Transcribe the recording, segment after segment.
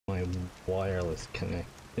wireless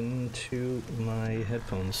connection to my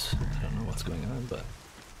headphones. I don't know what's going on, but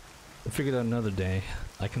I'll figure it out another day.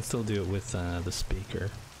 I can still do it with the speaker,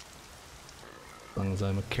 as long as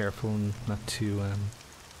I'm careful not to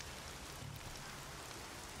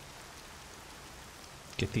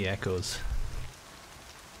get the echoes.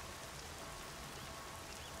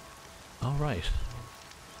 Alright.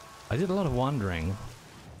 I did a lot of wandering.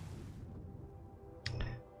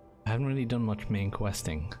 I haven't really done much main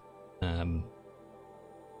questing.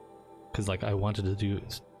 Cause like I wanted to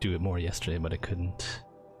do it more yesterday, but I couldn't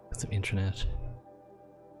because of internet.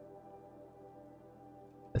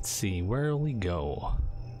 Let's see, where will we go?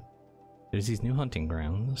 There's these new hunting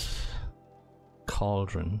grounds.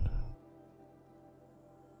 Cauldron.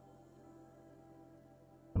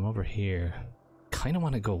 I'm over here. Kinda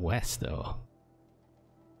wanna go west though.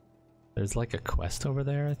 There's like a quest over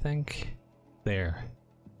there, I think. There.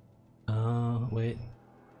 Wait.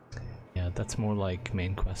 Yeah, that's more like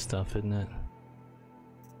main quest stuff, isn't it?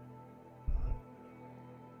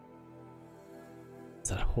 It's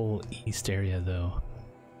that whole east area though.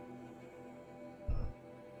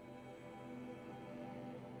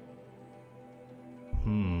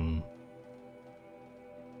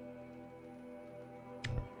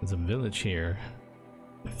 There's a village here.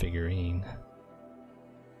 A figurine.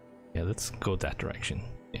 Yeah, let's go that direction.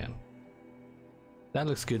 Yeah. That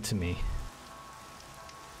looks good to me.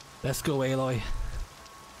 Let's go, Aloy.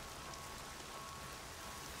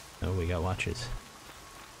 Oh, we got watchers.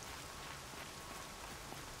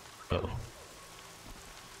 Uh-oh.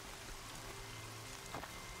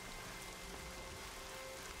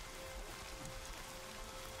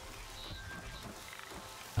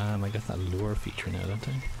 I got that lure feature now, don't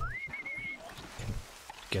I?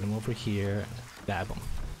 Get him over here, stab him.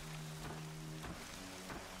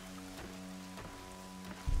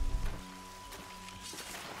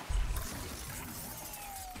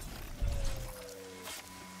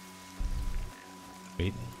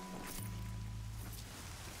 Wait.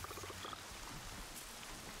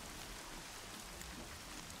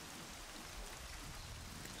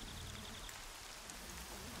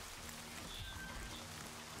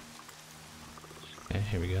 Okay,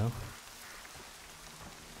 here we go.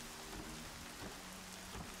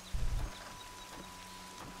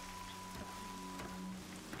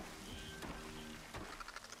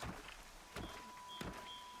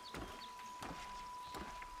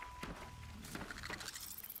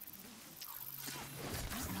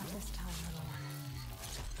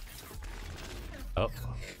 Oh,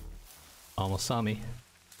 almost saw me.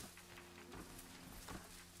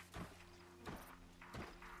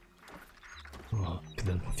 Oh, look at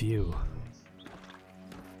the view.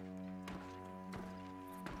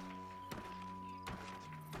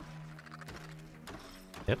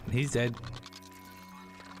 Yep, he's dead.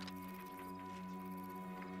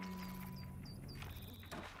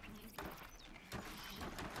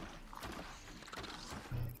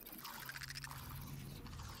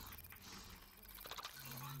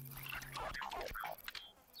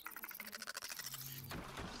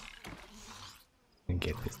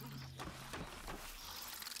 Get this.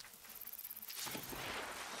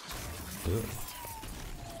 Ooh.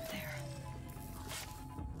 There.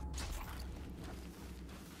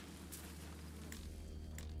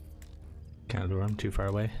 Can't lure him too far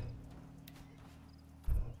away.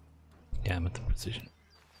 Yeah, I'm at the precision.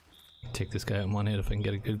 Take this guy out in one hit if I can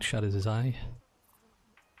get a good shot at his eye.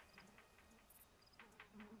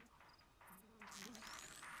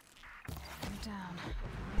 I'm down.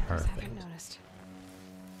 The others haven't noticed.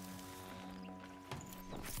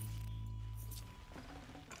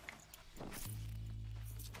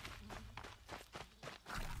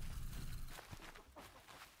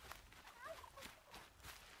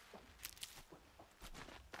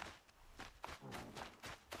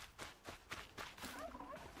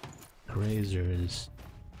 Razors.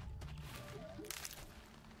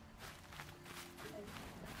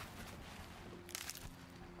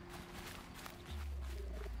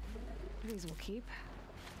 These will keep.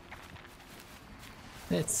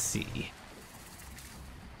 Let's see.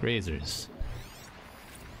 Razors.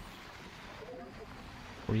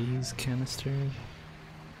 Freeze canister.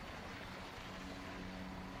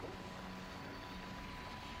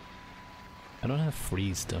 I don't have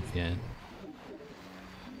freeze stuff yet.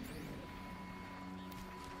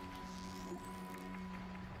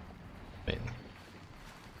 Wait.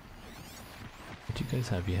 What do you guys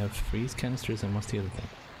have? You have freeze canisters and what's the other thing?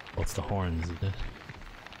 What's the horns, is it?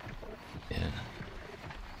 Yeah.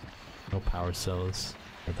 No power cells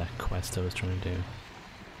for that quest I was trying to do.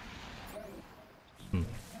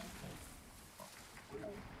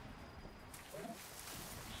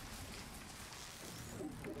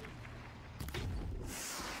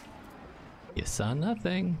 You saw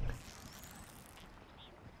nothing.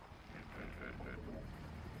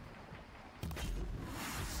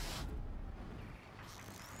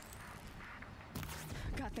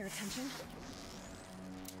 Got their attention.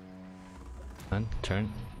 Come on,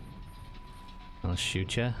 turn. I'll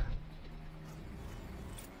shoot ya.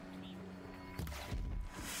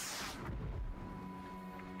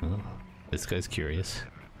 Oh, this guy's curious.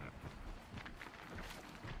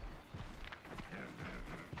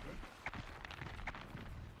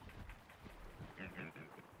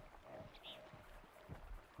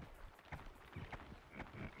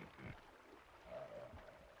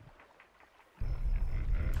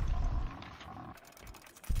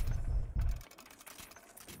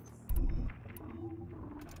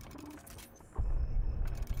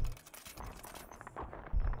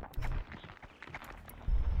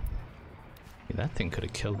 That thing could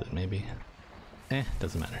have killed it, maybe.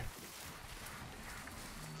 Doesn't matter.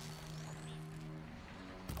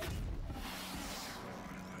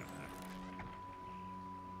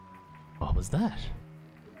 What was that?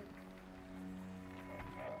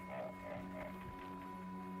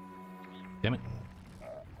 Damn it.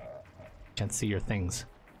 Can't see your things.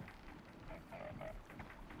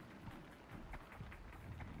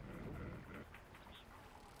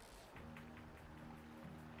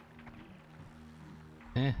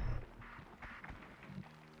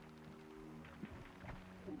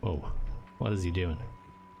 Whoa, what is he doing?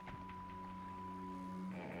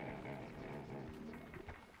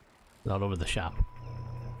 All over the shop.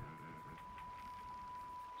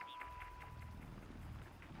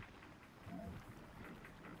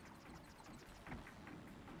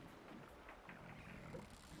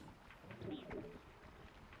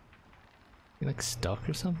 You like stuck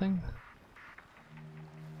or something?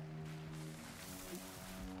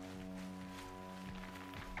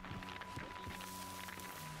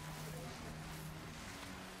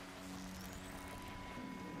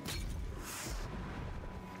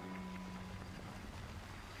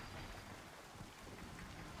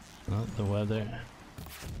 Oh, the weather.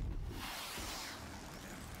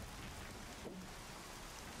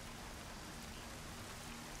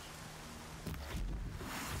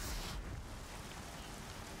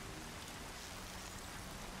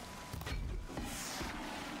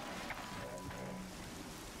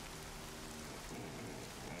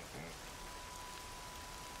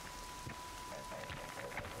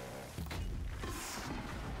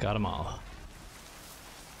 Got them all.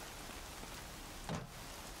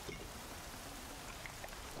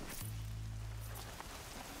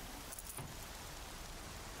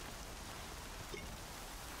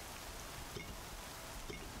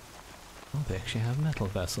 Oh, they actually have metal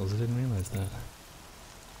vessels. I didn't realize that.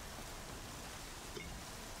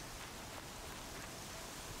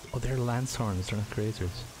 Oh, they're lance horns. They're not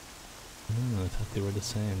grazers. Oh, I thought they were the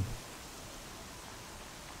same.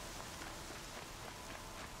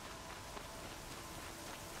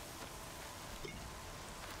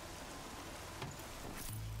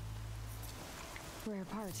 Rare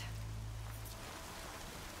part.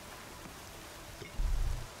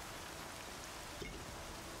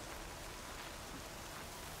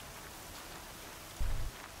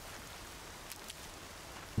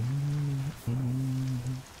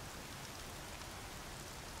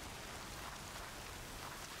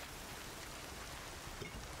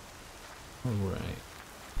 Alright.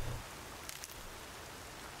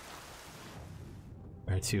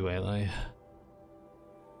 Where to, Aloy?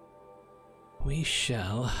 We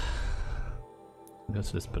shall go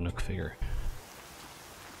to this Banuk figure.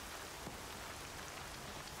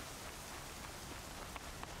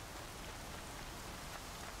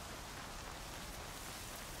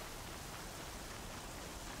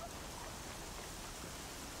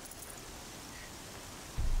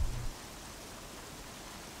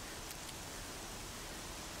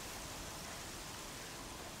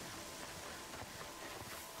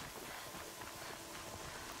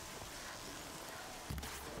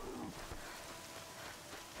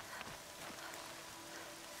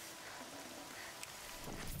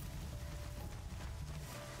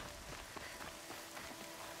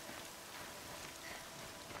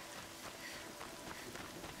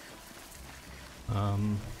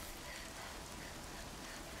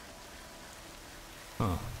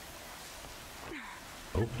 Huh.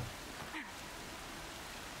 Oh.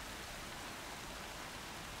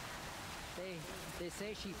 They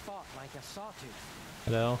say she fought like a sawtooth.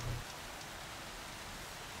 Hello.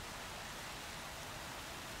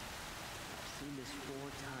 I've seen this 4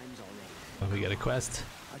 times already. Oh, we got a quest.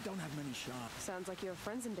 I don't have many shots. Sounds like you have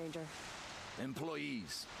friends in danger.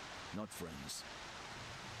 Employees, not friends.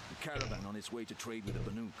 A caravan on its way to trade with the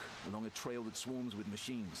Banuk, along a trail that swarms with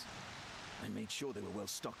machines. I made sure they were well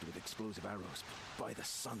stocked with explosive arrows, but by the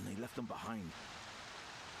sun, they left them behind.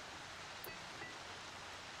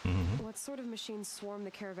 What sort of machines swarm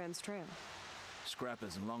the caravan's trail?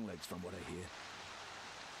 Scrappers and longlegs, from what I hear.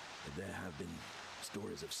 But there have been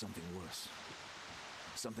stories of something worse.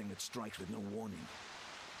 Something that strikes with no warning.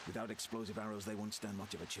 Without explosive arrows, they won't stand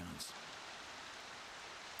much of a chance.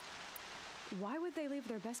 Why would they leave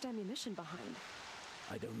their best ammunition behind?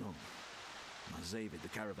 I don't know. Zavid, the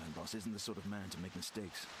caravan boss, isn't the sort of man to make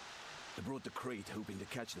mistakes. They brought the crate hoping to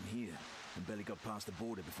catch them here, and barely got past the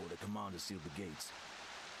border before their commander sealed the gates.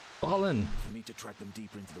 Fallen. For me to track them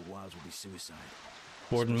deeper into the wilds would be suicide.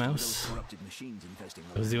 Board and Especially mouse. those corrupted machines infesting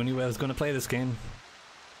That was the only way I was going to play this game.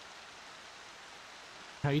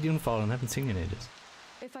 How you doing, Fallen? I haven't seen you in ages.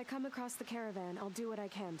 If I come across the caravan, I'll do what I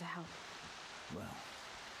can to help. Well,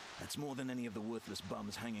 that's more than any of the worthless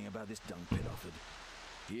bums hanging about this dung pit offered.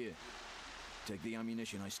 Here, take the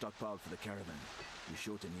ammunition I stockpiled for the caravan. You're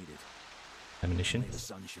sure to need it. Ammunition? May the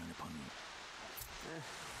sun shine upon you.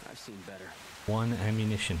 I've seen better. 1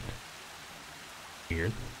 ammunition.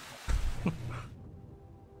 Weird.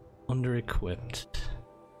 Under-equipped.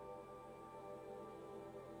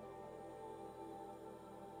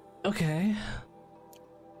 Okay.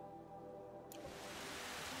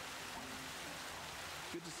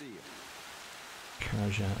 Good to see you.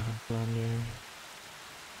 Karaja Outlander.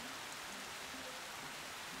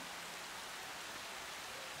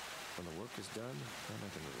 When the work is done, then I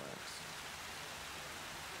can relax.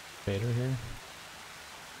 Trader here.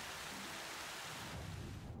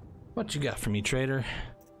 What you got for me, trader?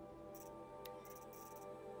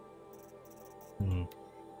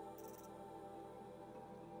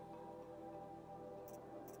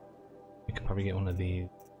 We could probably get one of these.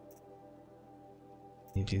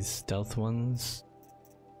 Need these stealth ones.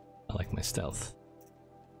 I like my stealth.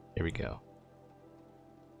 Here we go.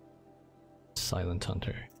 Silent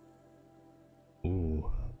Hunter.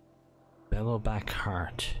 Ooh. Bellowback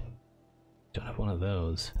Heart. Don't have one of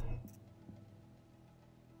those.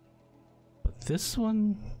 But this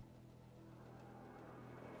one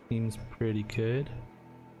seems pretty good.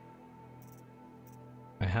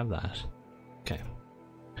 I have that. Okay.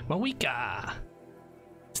 Mawika!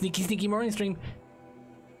 Sneaky, sneaky morning stream!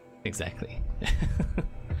 Exactly.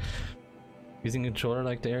 Using a controller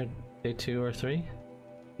like day 2 or 3?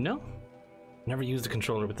 No. Never used a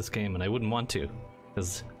controller with this game, and I wouldn't want to,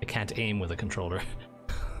 because I can't aim with a controller.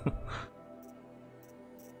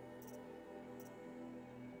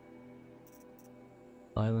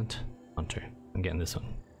 Silent Hunter. I'm getting this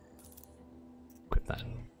one. Equip that.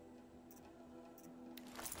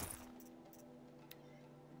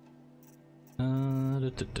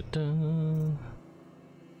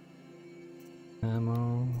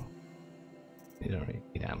 Ammo. You don't really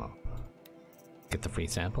need ammo. Get the free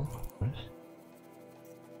sample. Right.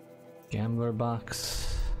 Gambler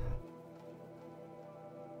box.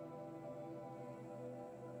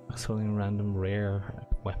 Box holding random rare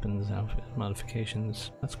weapons outfit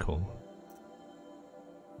modifications. That's cool.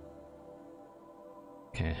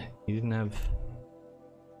 Okay, you didn't have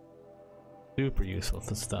super useful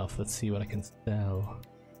stuff. Let's see what I can sell.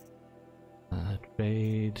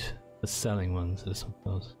 Trade the selling ones, I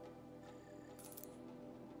suppose.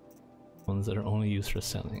 Ones that are only used for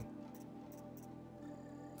selling.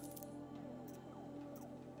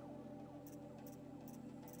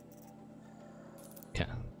 Okay.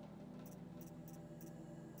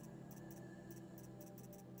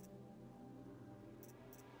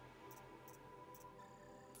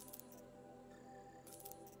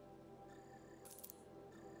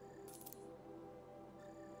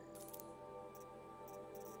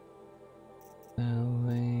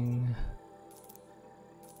 Selling.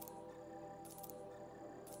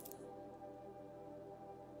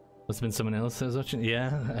 Must have been someone else that was watching.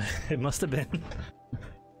 Yeah, it must have been.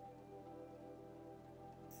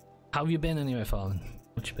 How have you been anyway, Fallen?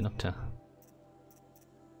 What you been up to?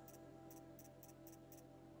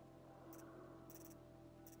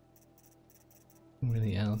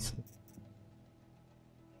 Really else?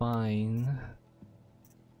 Fine.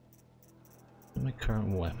 My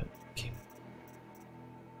current weapon. Keep.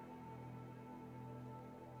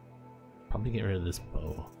 Probably get rid of this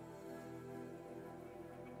bow.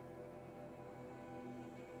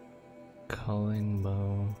 Calling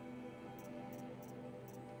bow.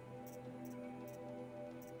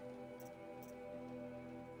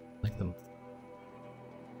 Like them.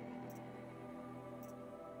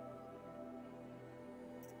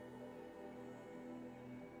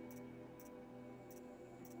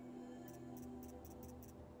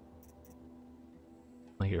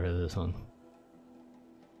 get rid of this one.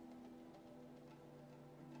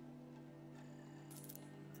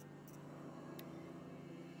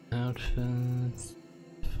 Outfits,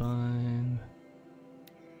 fine.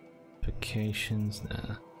 Vacations,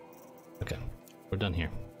 nah. Okay, we're done here.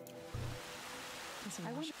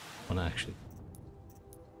 Wanna actually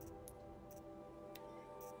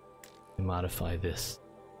modify this.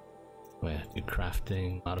 Wait, do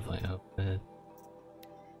crafting, modify outfit.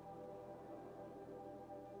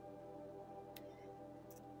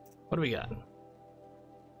 What do we got?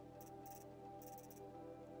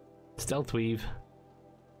 Stealth weave.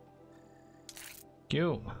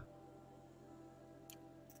 Cute.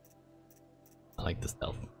 I like the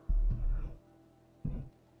stealth.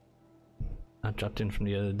 I dropped in from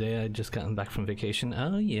the other day. I just gotten back from vacation.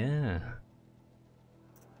 Oh yeah.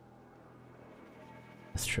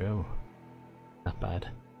 That's true. Not bad.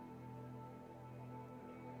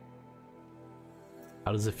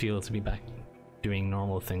 How does it feel to be back doing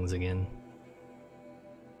normal things again?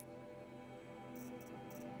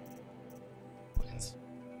 Points.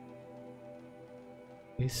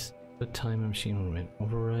 At least the time machine went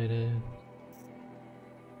overrided.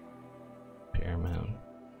 Paramount.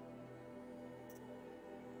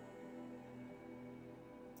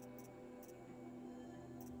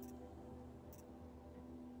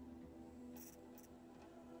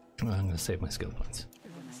 Well, I'm gonna save my skill points.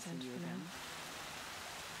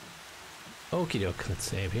 Okie doke, let's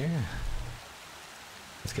save here.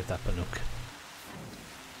 Let's get that Banuk.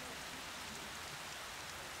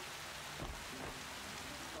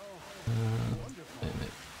 Wait a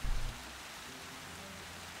minute.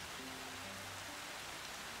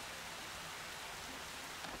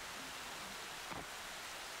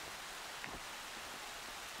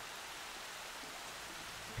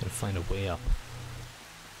 Gotta find a way up.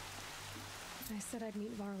 I said I'd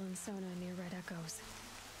meet Varl and Sona near Red Echoes.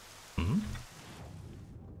 Hmm?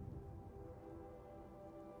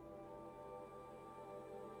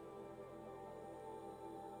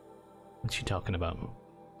 What's she talking about?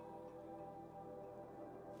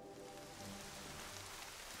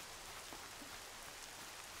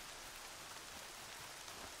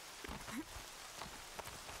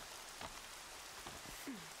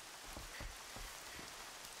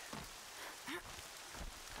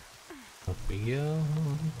 Up we go.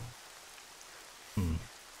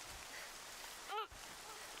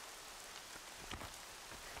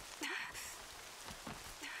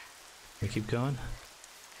 We keep going.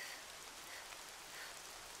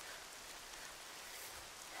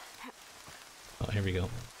 Oh, here we go.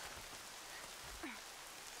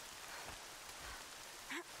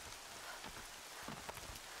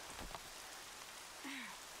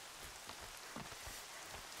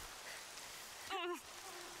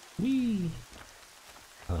 Whee!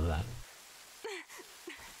 I love that.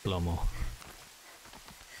 Slow-mo.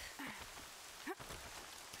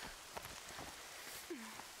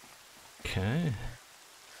 Okay.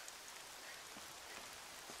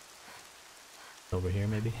 Over here,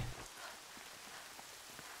 maybe?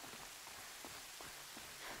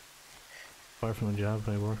 Apart from the job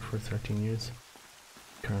I worked for 13 years.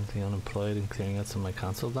 Currently unemployed and clearing out some of my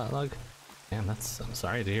console backlog. Damn, I'm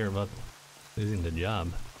sorry to hear about losing the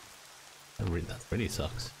job. That really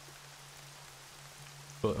sucks.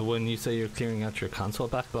 But when you say you're clearing out your console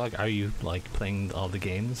backlog, are you like playing all the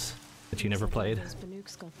games that you never played? Those Banuk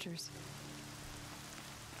sculptures.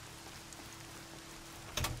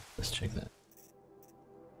 Let's check that.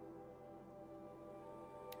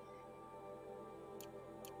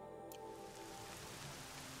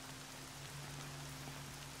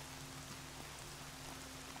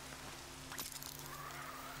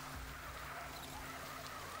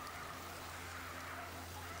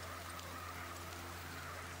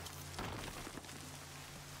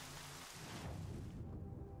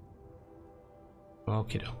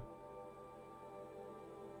 Okie doke.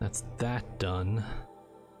 That's that done.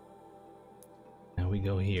 Now we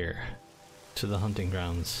go here to the hunting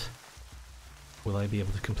grounds. Will I be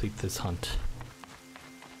able to complete this hunt?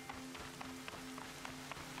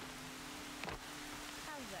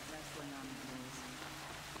 How's that wrestling on the rules?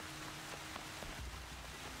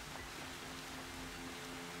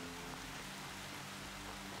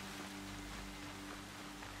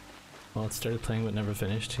 Well, it started playing but never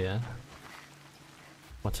finished, yeah.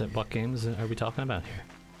 What games are we talking about here?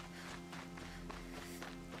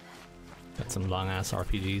 Got some long ass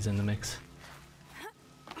RPGs in the mix.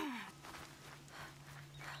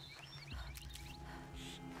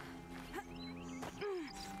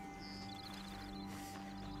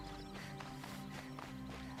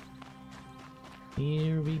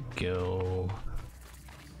 Here we go.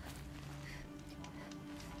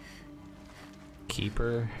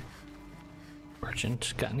 Keeper.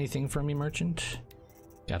 Merchant. Got anything for me, merchant?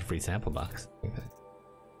 Got a free sample box.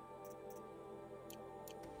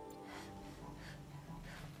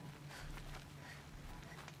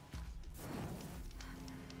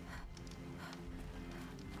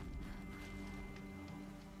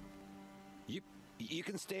 You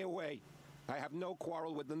can stay away. I have no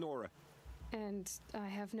quarrel with the Nora. And I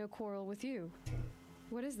have no quarrel with you.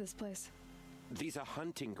 What is this place? These are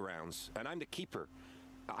hunting grounds, and I'm the keeper.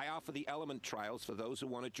 I offer the element trials for those who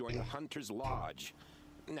want to join the Hunter's Lodge.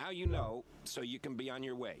 Now you know, so you can be on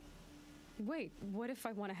your way. Wait, what if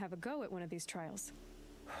I want to have a go at one of these trials?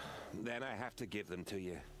 Then I have to give them to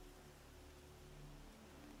you.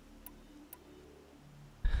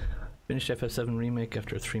 Finished FF7 remake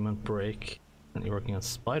after a 3-month break. Currently working on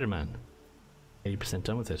Spider-Man. 80%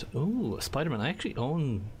 done with it. Ooh, Spider-Man. I actually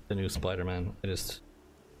own the new Spider-Man. I just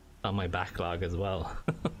on my backlog as well.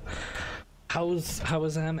 How was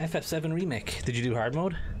FF7 remake? Did you do hard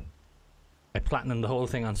mode? I platinumed the whole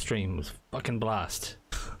thing on stream. It was fucking blast.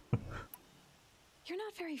 You're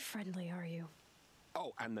not very friendly, are you?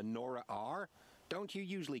 Oh, and the Nora are? Don't you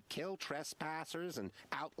usually kill trespassers and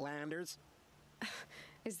outlanders?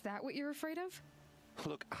 Is that what you're afraid of?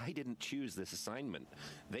 Look, I didn't choose this assignment.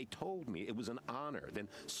 They told me it was an honor, then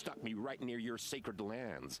stuck me right near your sacred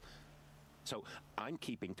lands. So I'm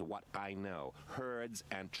keeping to what I know, herds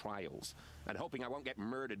and trials, and hoping I won't get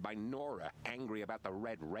murdered by Nora, angry about the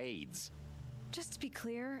Red Raids. Just to be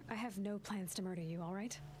clear, I have no plans to murder you, all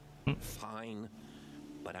right? Fine,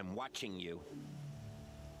 but I'm watching you.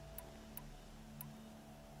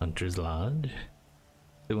 Hunter's Lodge.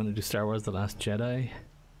 They want to do Star Wars The Last Jedi.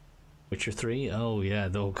 Witcher 3? Oh yeah,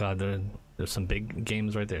 oh god, there's some big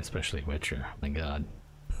games right there, especially Witcher. My god.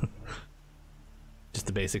 Just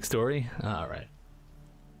the basic story? Alright.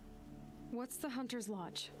 What's the Hunter's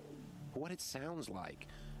Lodge? What it sounds like.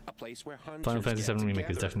 A place where hunters Final Fantasy get VII Remake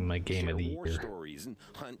is together, definitely my game share of the war year. stories and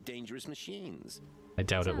hunt dangerous machines. I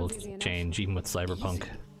doubt it will Sounds easy enough. change, even with Cyberpunk.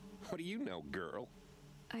 Easy. What do you know, girl?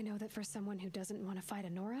 I know that for someone who doesn't want to fight a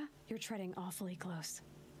Nora, you're treading awfully close.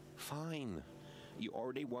 Fine. You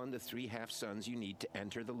already won the 3 half-suns you need to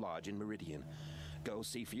enter the lodge in Meridian. Go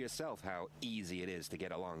see for yourself how easy it is to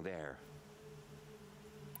get along there.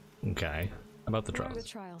 Okay. About the What are the trials.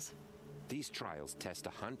 trials? These trials test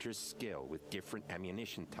a hunter's skill with different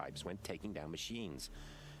ammunition types when taking down machines.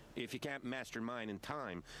 If you can't master mine in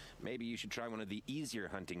time, maybe you should try one of the easier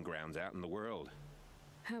hunting grounds out in the world.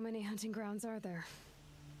 How many hunting grounds are there?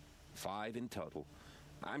 5 in total.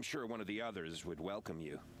 I'm sure one of the others would welcome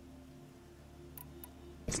you.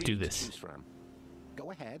 Let's 3 do to this. choose from.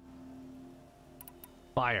 Go ahead.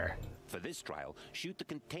 Fire. For this trial, shoot the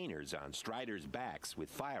containers on Striders' backs with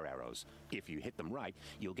fire arrows. If you hit them right,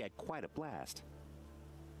 you'll get quite a blast.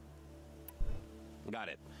 Got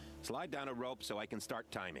it. Slide down a rope so I can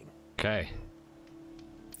start timing. Okay.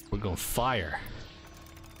 We're going fire.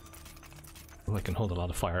 Well, I can hold a lot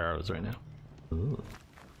of fire arrows right now. Ooh.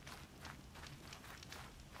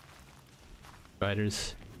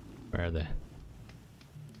 Riders. Where are they?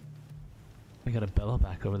 We got a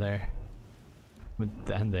bellowback over there.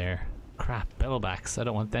 And there. Crap, bellowbacks. I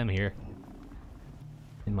don't want them here.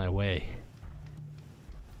 In my way.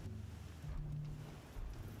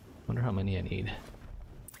 Wonder how many I need.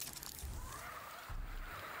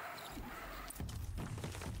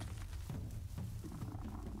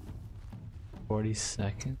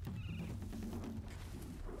 $40.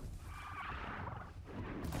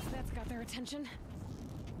 That's got their attention.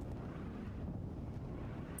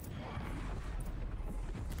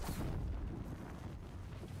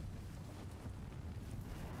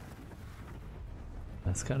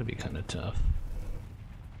 That's gotta be kind of tough.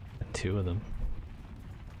 Got 2 of them.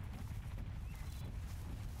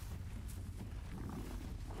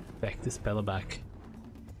 Back this bellowback.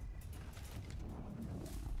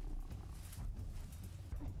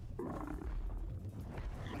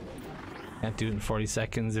 Can't do it in 40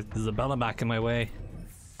 seconds if there's a bellowback in my way.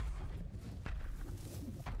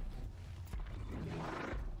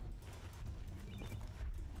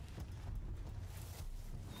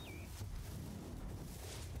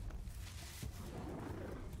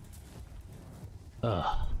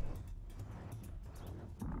 Ugh.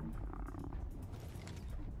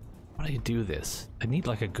 How do you do this? I need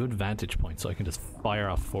like a good vantage point so I can just fire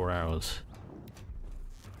off 4 arrows.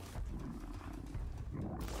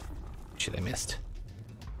 Shit, I missed.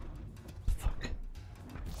 Fuck.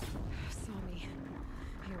 Saw me.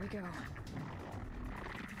 Here we go.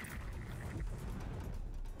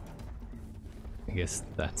 I guess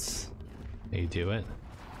that's how you do it.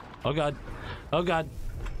 Oh god. Oh god.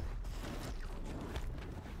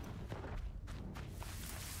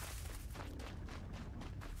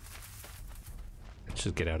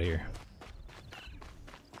 let's just get out of here.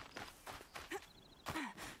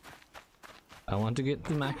 I want to get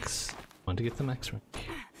the max. Rank.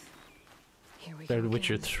 Here we Started go.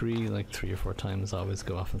 Witcher again. 3 like 3 or 4 times. Always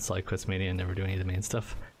go off on side quest mania and never do any of the main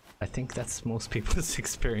stuff. I think that's most people's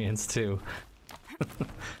experience too.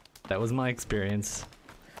 That was my experience.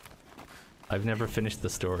 I've never finished the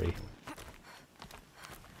story.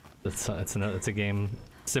 It's a game.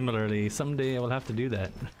 Similarly, someday I will have to do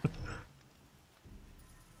that.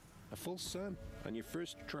 A full sun on your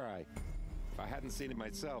first try. If I hadn't seen it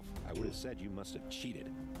myself, I would have said you must have cheated.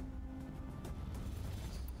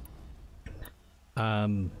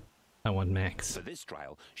 I want max. For this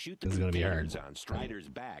trial, shoot the This is gonna be hard. containers on Strider's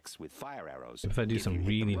backs with fire arrows. If I do some you hit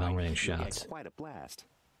really them right, long-range you'll get shots. quite a blast.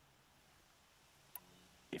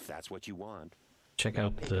 If that's what you want. Check Now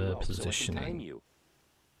out pick a the rope so I can time positioning. you.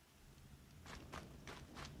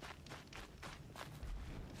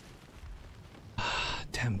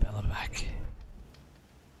 Damn, Bella back.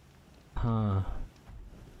 Huh.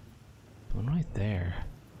 One right there.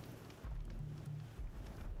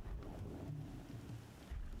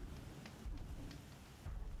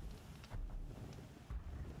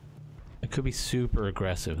 It could be super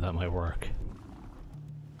aggressive, that might work.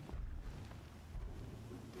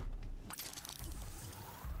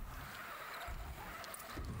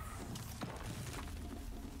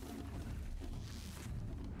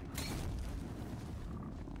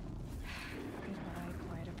 Goodbye,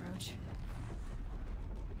 quiet approach.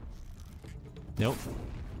 Nope.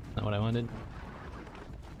 Not what I wanted.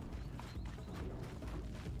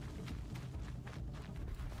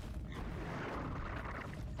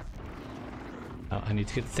 Oh, I need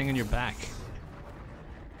to get the thing on your back.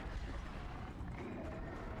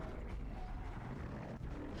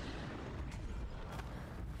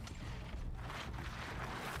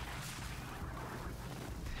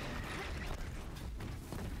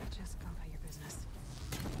 Just go about your business.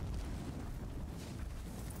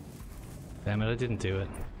 Damn it, I didn't do it.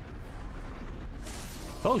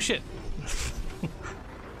 Oh shit!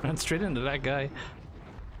 Ran straight into that guy.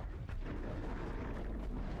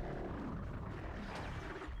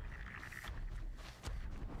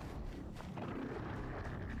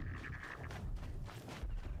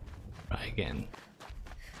 Try again.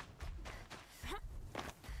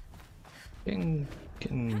 Getting...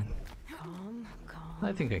 Calm, calm.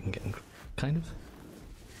 I think I can get in, kind of.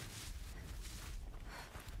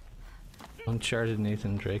 Uncharted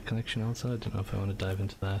Nathan Drake connection also. I don't know if I want to dive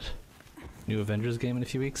into that. New Avengers game in a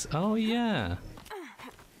few weeks. Oh yeah!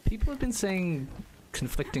 People have been saying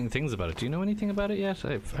conflicting things about it. Do you know anything about it yet?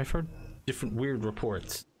 I've heard different weird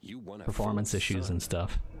reports. You won a Performance full issues sun. and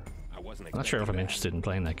stuff. I wasn't I'm not sure if I'm expecting that. interested in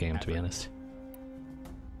playing that game, to be honest.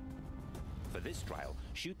 For this trial,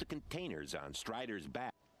 shoot the containers on Strider's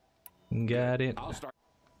back. Got it. I'll start.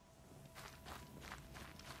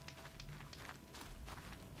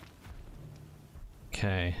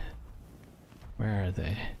 Okay. Where are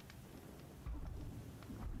they?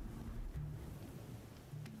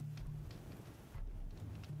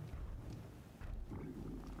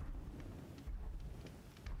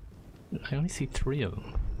 I only see 3 of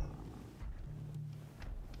them.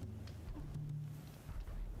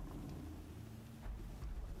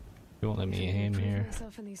 You won't let me aim Prove here.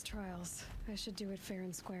 myself in these trials. I should do it fair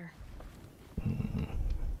and square.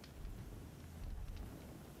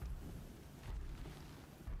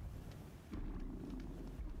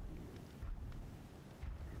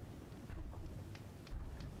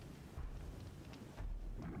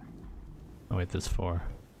 Oh wait, there's 4.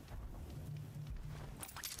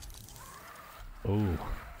 Oh,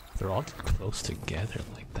 they're all close together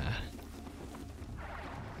like that.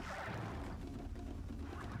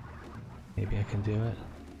 Maybe I can do it.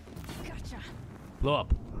 Gotcha. Blow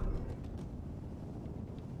up.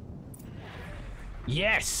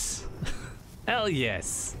 Yes! Hell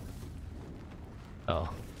yes! Oh.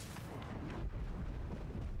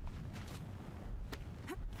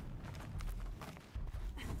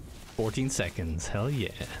 $14 hell yeah.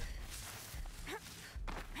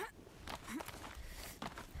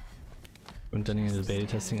 Haven't done any of the beta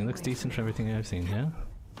testing. It looks decent for everything I've seen, yeah?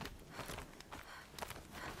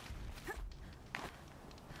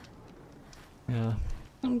 Yeah.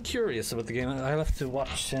 I'm curious about the game. I'll have to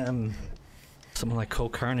watch someone like Cole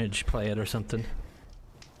Carnage play it or something.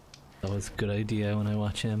 That was a good idea when I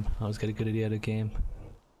watch him. I always get a good idea of the game.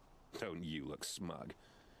 Don't you look smug?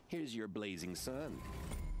 Here's your blazing sun.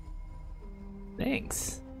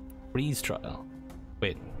 Thanks. Freeze trial.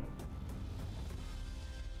 Wait.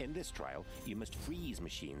 In this trial, you must freeze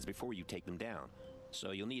machines before you take them down.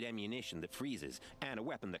 So you'll need ammunition that freezes and a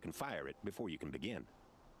weapon that can fire it before you can begin.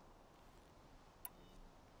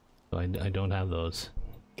 So I don't have those.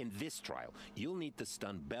 In this trial, you'll need to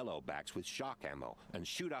stun bellowbacks with shock ammo and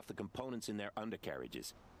shoot off the components in their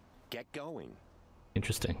undercarriages. Get going.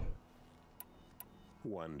 Interesting.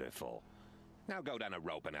 Wonderful. Now go down a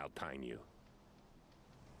rope and I'll time you.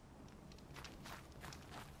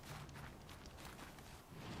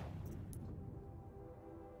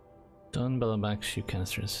 Stun, bellowback, shoot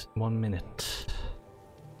canisters. 1 minute.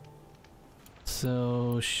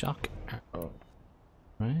 So shock arrow.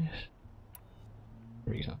 Right?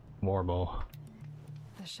 Here we go. Warbow.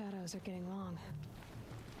 The shadows are getting long.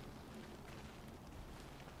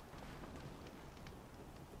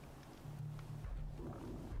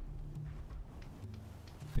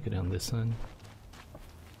 Go down this side.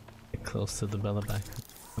 Get close to the bellowback.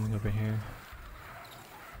 Coming over here.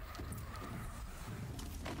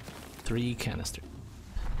 3 canister.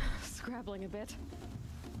 Scrabbling a bit.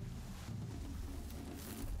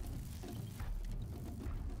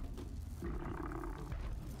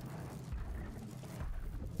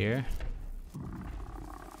 Here. Oh,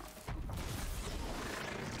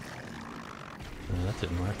 that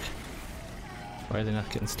didn't work. Why are they not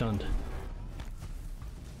getting stunned?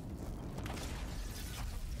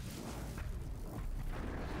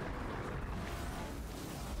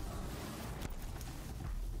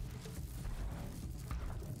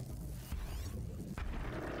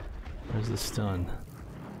 Where's the stun?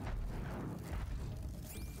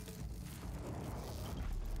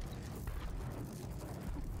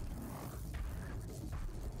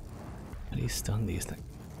 How do you stun these things?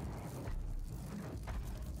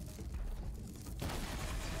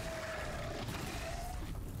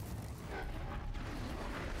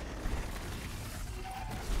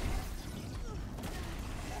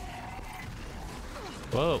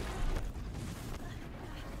 Whoa!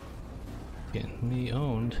 Getting me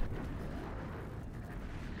owned.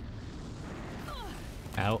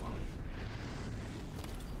 Out.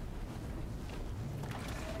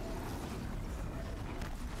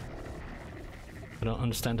 I don't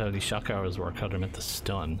understand how these shock arrows work, how they're meant to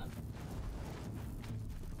stun.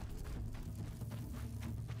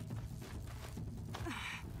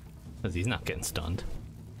 Because he's not getting stunned.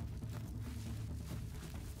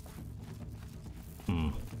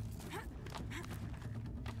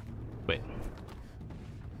 Wait.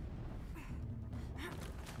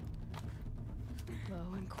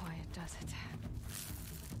 Low and quiet does it.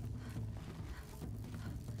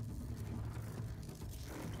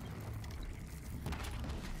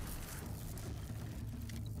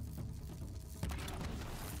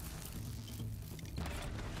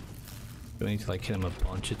 Do I need to like hit him a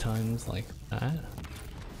bunch of times like that?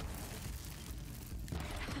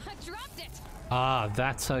 I dropped it. Ah,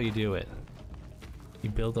 that's how you do it. You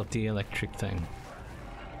build up the electric thing.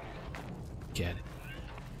 Get it.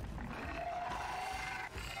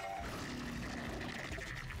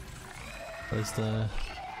 Where's the...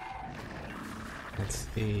 Let's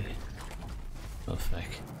see... Oh, feck.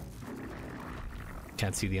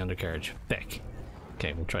 Can't see the undercarriage. Feck.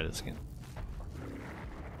 Okay, we'll try this again.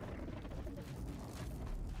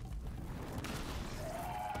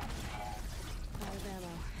 Out of ammo.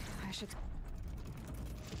 I should...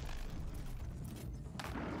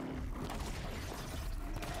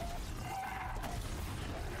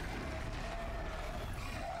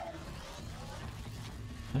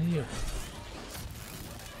 How do you...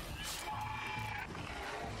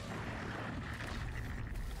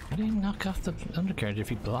 How do you knock off the undercarriage if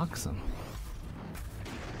he blocks them?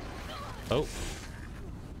 Oh.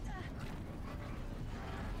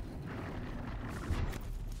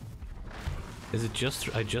 Is it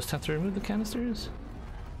just... I just have to remove the canisters?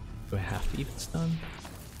 Do I have to even stun?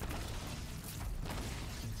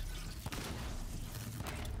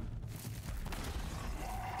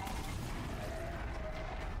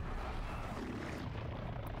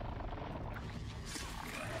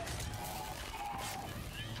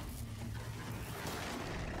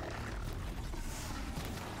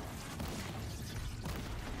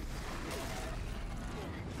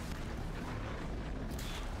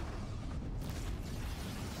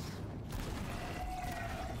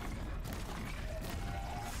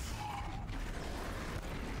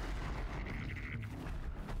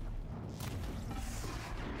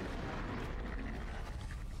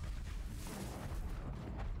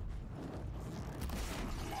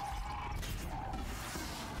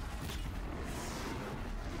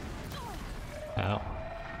 Ow.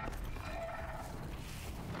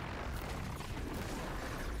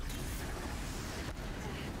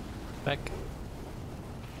 Back.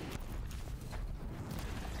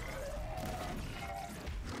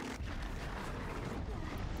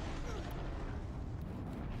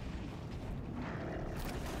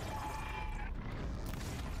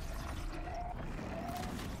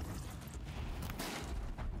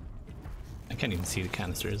 can't even see the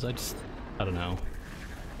canisters. I don't know.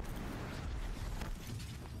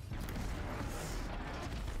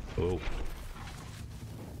 Oh.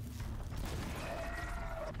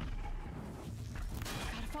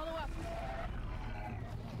 Gotta follow up.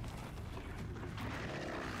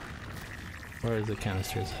 Where are the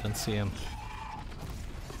canisters? I don't see them.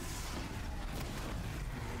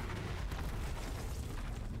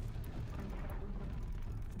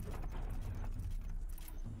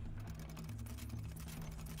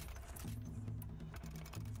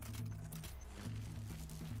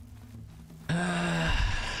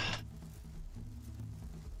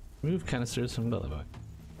 Remove canisters from belly button.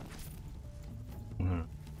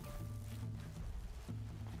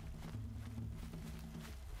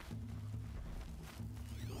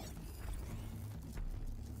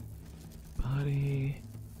 Body.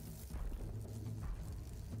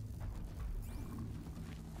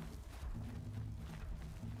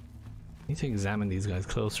 Need to examine these guys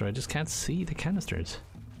closer. I just can't see the canisters.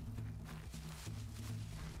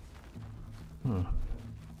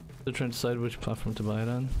 They're trying to decide which platform to buy it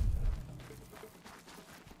on.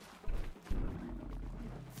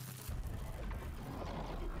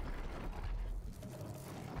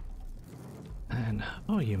 And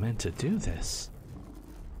oh, you meant to do this.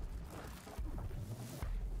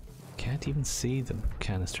 Can't even see the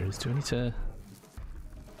canisters. Do I need to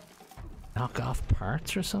knock off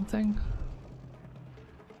parts or something?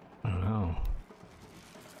 I don't know.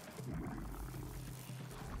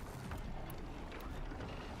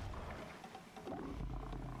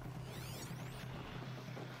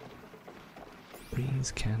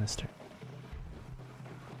 Breeze canister.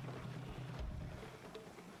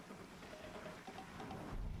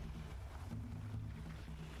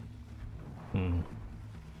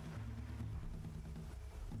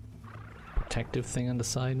 Protective thing on the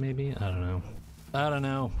side, maybe? I don't know. I don't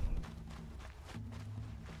know.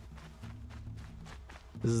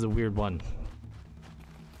 This is a weird one.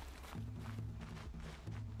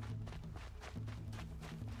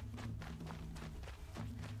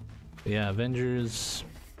 Yeah, Avengers.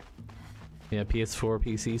 Yeah, PS4,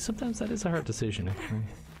 PC. Sometimes that is a hard decision, actually.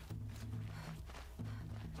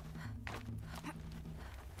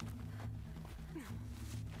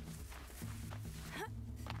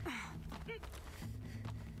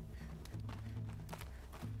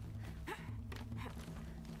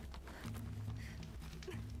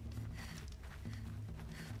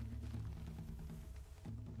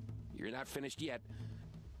 You're not finished yet.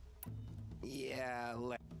 Yeah,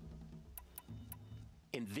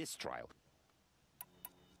 in this trial.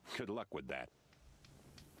 Good luck with that.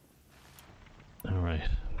 All right.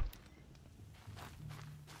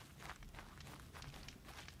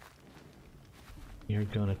 You're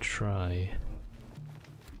gonna try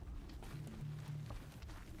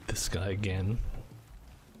this guy again.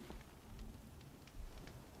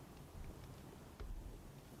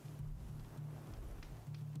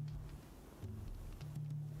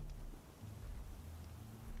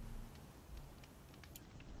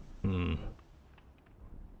 You're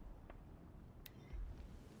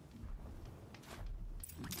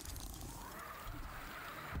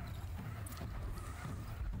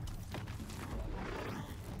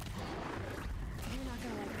not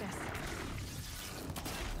gonna like this.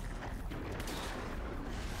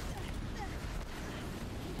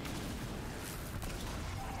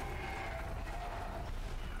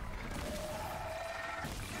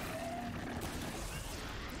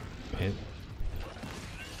 Wait.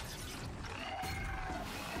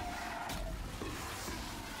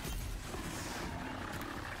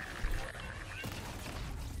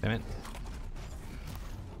 Damn it.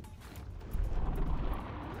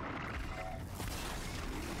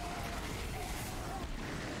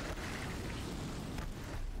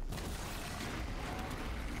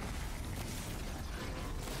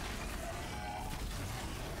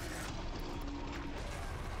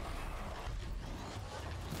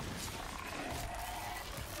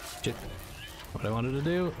 Shit. What I wanted to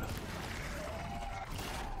do.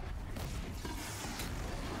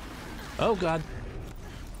 Oh god.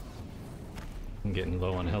 I'm getting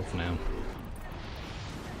low on health now.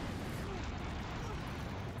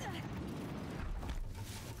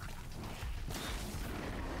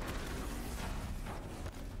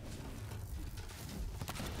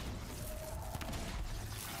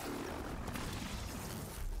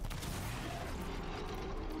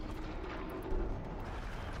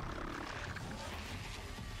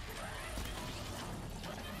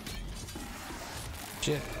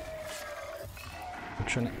 Shit. I'm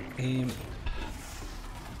trying to aim.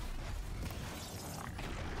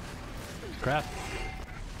 Crap.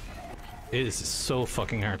 It is so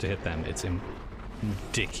fucking hard to hit them. It's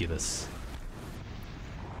ridiculous.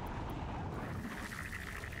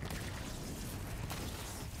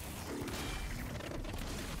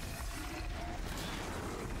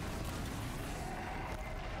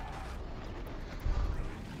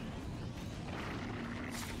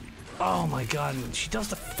 Oh my god, she does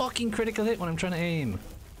the fucking critical hit when I'm trying to aim.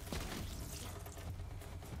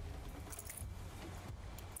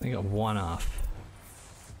 I got one off.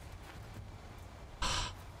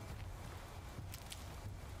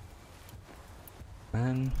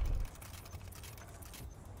 Man.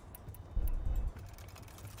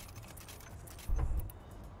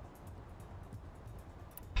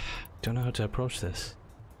 Don't know how to approach this.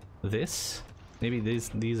 This? Maybe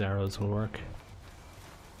these arrows will work.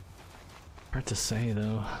 Hard to say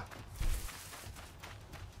though.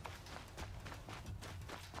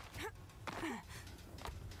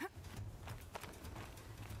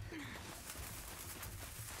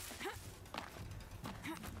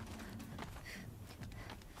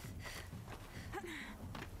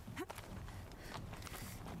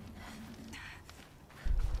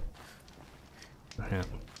 Yeah.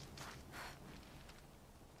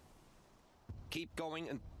 Keep going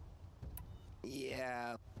and...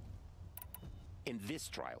 Yeah... In this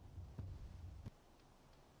trial.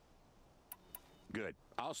 Good.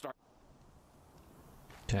 I'll start...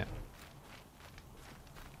 Okay.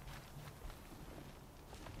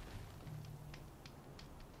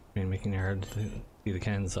 I mean, making it hard to see the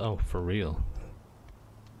cans. Oh, for real.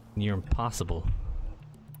 Near impossible.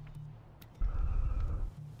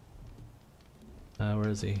 Where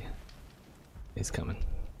is he? He's coming.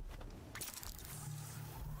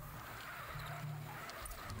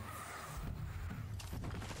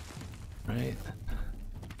 Right.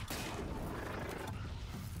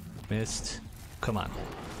 Missed. Come on.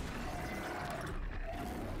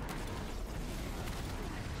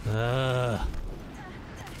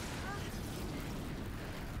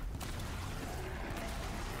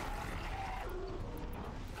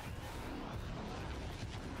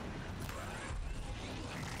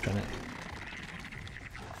 Trying it.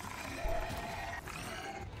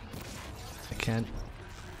 I can't.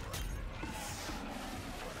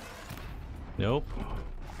 Nope.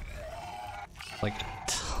 Like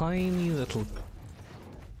tiny little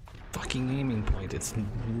fucking aiming point. It's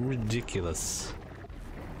ridiculous.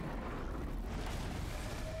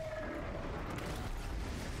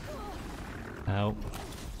 Ow.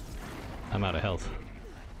 I'm out of health.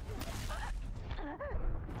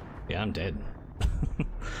 Yeah, I'm dead.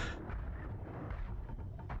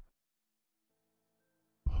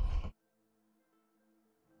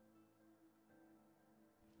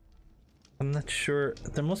 I'm not sure.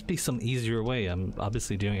 There must be some easier way. I'm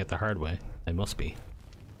obviously doing it the hard way. It must be.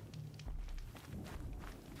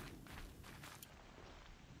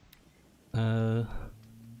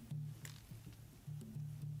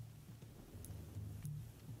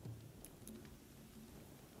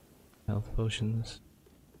 Health potions.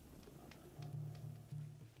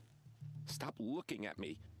 Stop looking at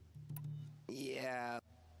me. Yeah.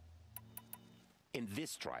 In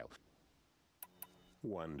this trial.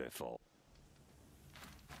 Wonderful.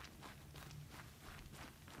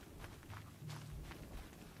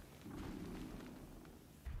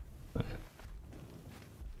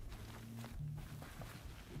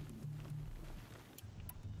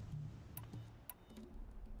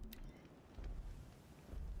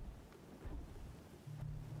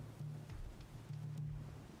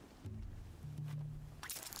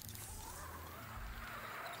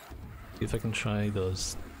 See if I can try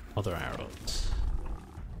those other arrows.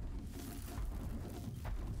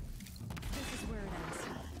 This is where it ends.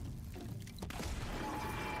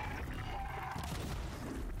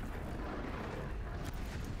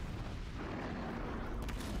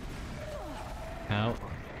 Ow.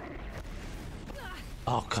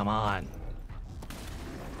 Oh, come on.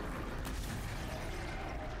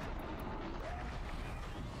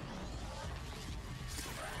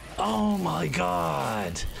 Oh my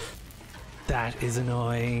god. That is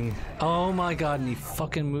annoying. Oh my god, and he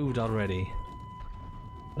fucking moved already.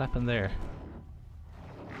 What happened there?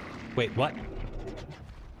 Wait, what?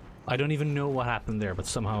 I don't even know what happened there, but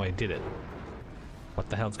somehow I did it. What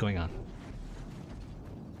the hell's going on?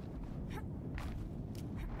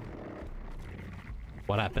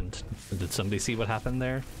 What happened? Did somebody see what happened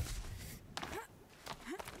there?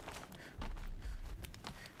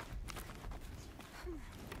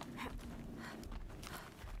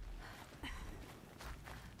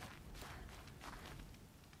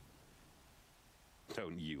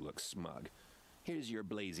 Don't you look smug? Here's your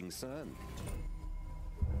blazing sun.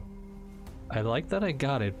 I like that I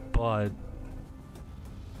got it, but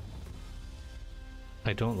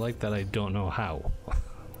I don't like that I don't know how.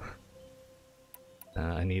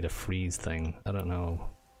 I need a freeze thing. I don't know.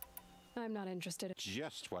 I'm not interested.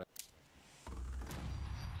 Just what.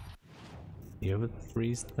 You have a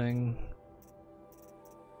freeze thing?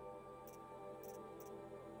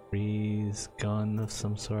 Freeze gun of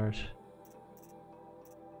some sort?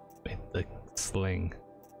 Wait, the sling.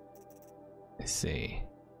 I see.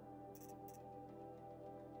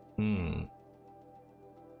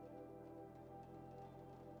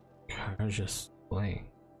 Car's just sling.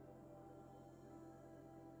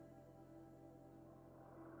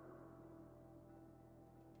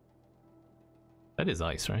 That is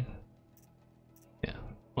ice, right? Yeah,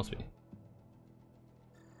 must be.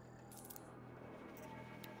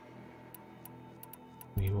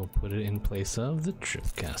 We will put it in place of the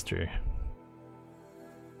Tripcaster.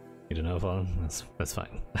 You don't know if that's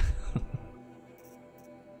fine.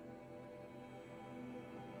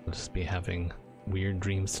 I'll just be having weird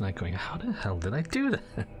dreams tonight going, how the hell did I do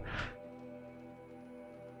that?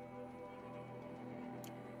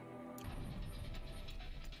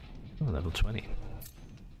 Oh, level 20.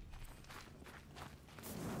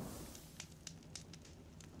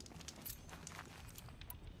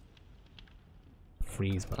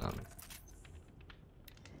 Freeze bomb.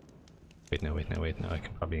 Wait, no, I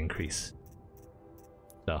can probably increase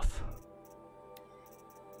stuff.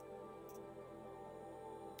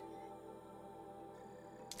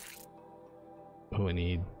 Oh, I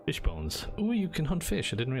need fish bones. Oh, you can hunt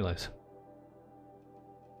fish, I didn't realize.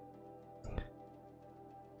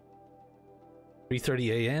 $3:30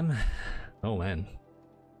 AM? Oh man.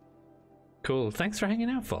 Cool, thanks for hanging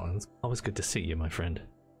out, Fallen. It's always good to see you, my friend.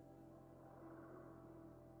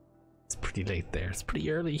 It's pretty late there. It's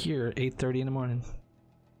pretty early here, 8:30 in the morning.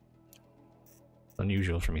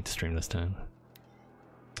 Unusual for me to stream this time.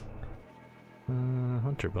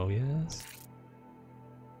 Hunter bow, yes.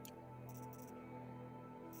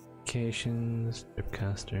 Vacations,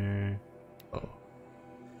 Tripcaster. Oh.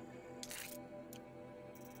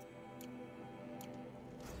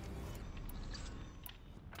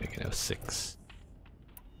 I can have 6.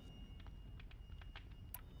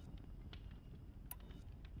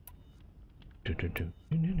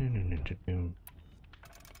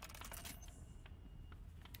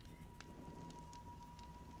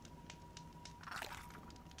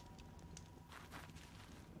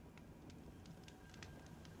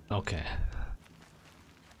 Okay.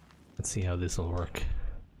 Let's see how this will work.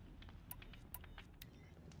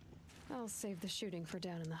 I'll save the shooting for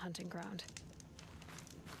down in the hunting ground.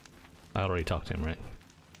 I already talked to him, right?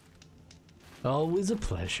 Always a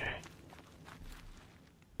pleasure.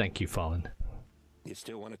 Thank you, Fallen. You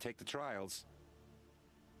still want to take the trials?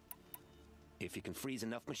 If you can freeze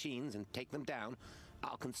enough machines and take them down,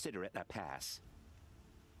 I'll consider it a pass.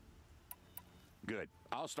 Good.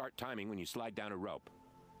 I'll start timing when you slide down a rope.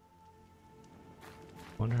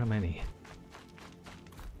 Wonder how many.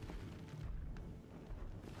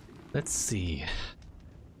 Let's see.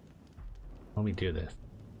 Let me do this.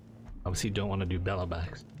 Obviously, don't want to do bellow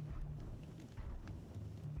backs.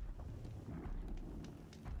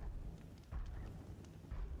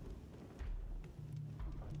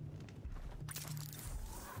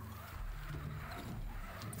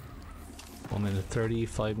 One minute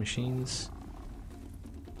 35 machines.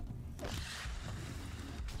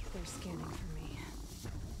 They're scanning for me.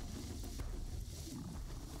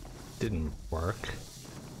 Didn't work.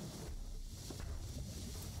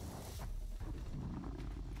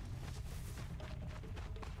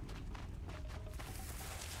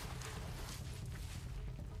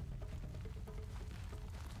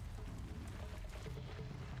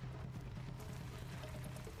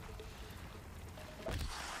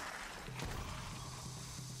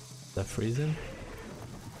 Is that freezing?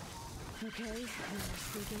 Okay, now we're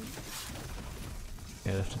speaking.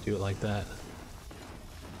 Yeah, I have to do it like that.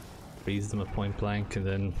 Freeze them at point blank and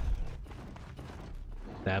then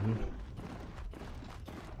stab them.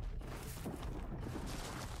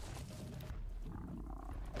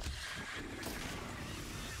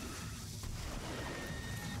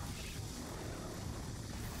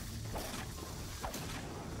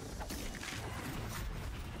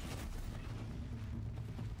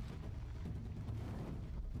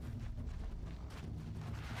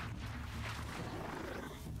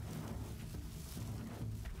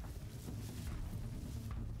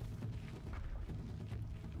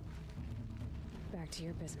 Back to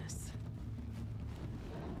your business.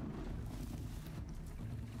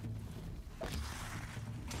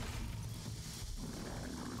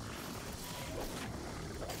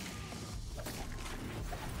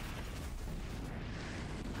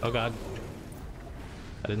 Oh god.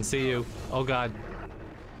 I didn't see you. Oh god.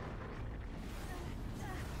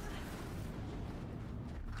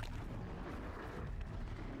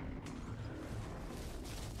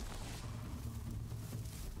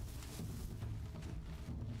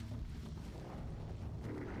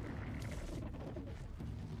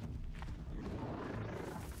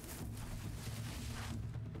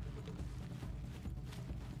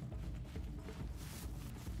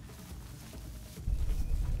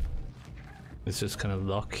 It's just kind of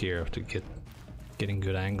luck here to getting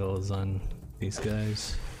good angles on these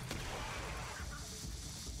guys.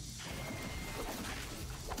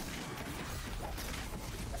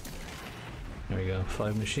 There we go,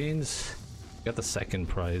 5 machines. Got the second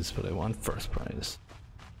prize, but I want first prize.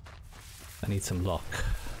 I need some luck.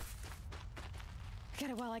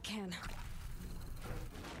 Get it while I can.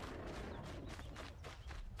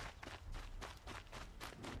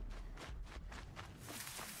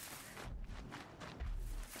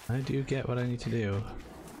 I do get what I need to do.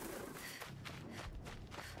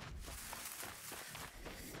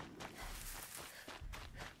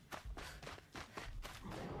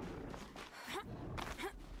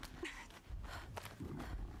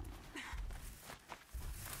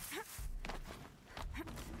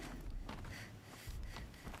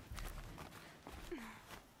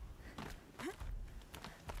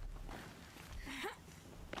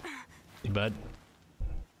 You bud?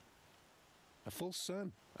 A full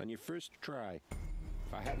sun on your first try.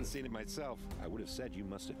 If I hadn't seen it myself, I would have said you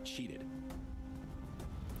must have cheated.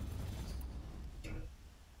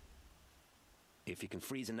 If you can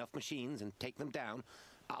freeze enough machines and take them down,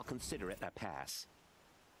 I'll consider it a pass.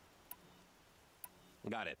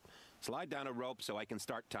 Got it. Slide down a rope so I can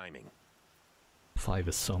start timing. 5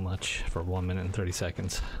 is so much for 1 minute and 30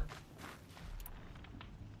 seconds.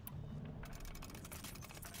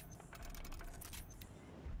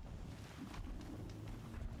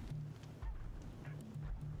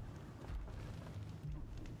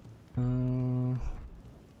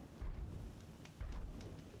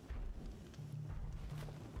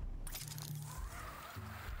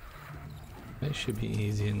 It should be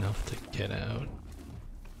easy enough to get out.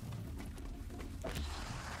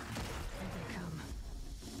 Here they come.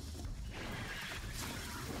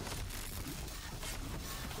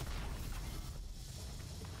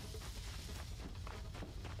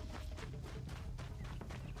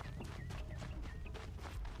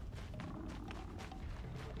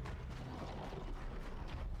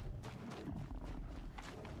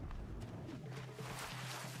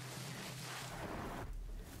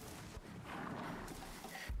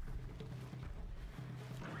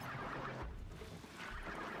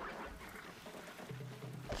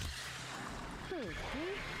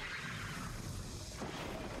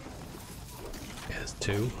 Yes,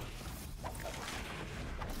 2.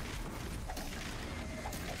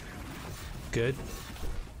 Good.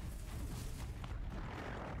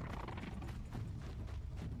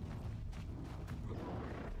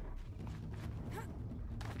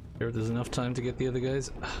 Sure, there's enough time to get the other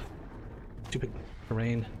guys. Stupid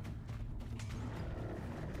rain.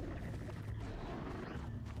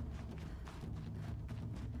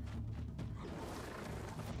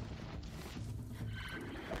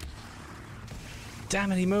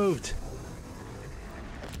 Damn it, he moved!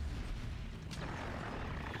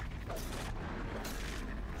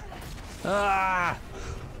 Ah!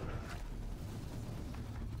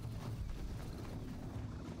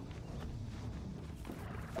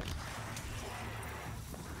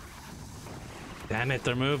 Damn it,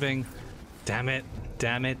 they're moving. Damn it,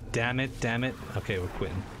 damn it, damn it, damn it. Okay, we're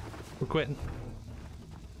quitting. We're quitting.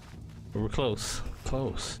 We're close.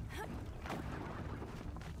 Close.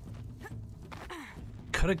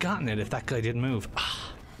 Could have gotten it if that guy didn't move.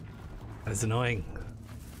 Ah, that is annoying.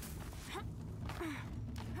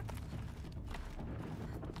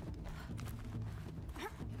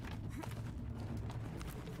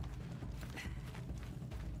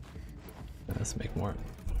 Let's make more.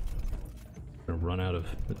 We're gonna run out of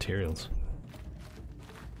materials.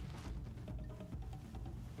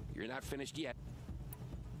 You're not finished yet.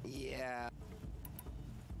 Yeah.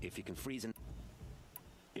 If you can freeze and...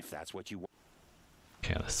 If that's what you want.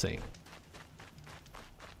 Okay, let's see.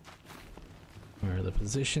 Where are the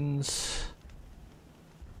positions?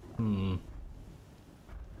 Not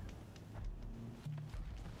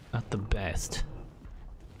the best.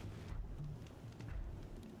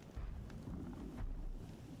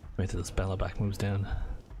 Wait till this Bella back moves down.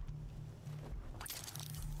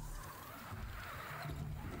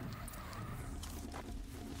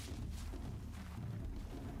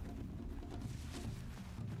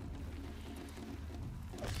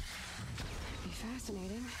 Be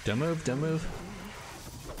fascinating. Don't move, don't move.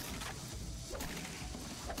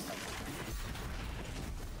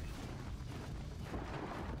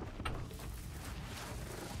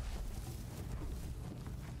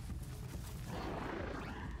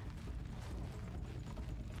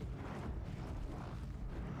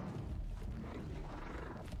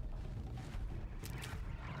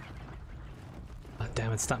 Oh,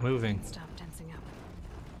 damn it, stop moving. Stop tensing up.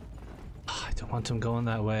 Oh, I don't want him going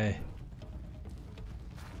that way.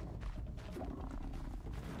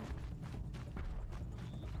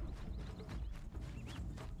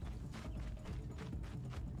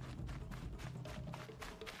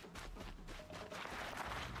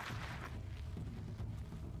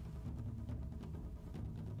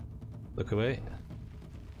 Look away.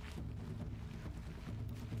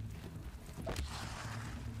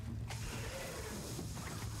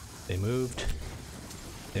 They moved.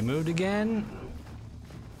 They moved again.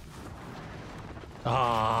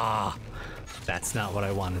 Ah, that's not what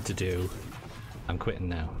I wanted to do. I'm quitting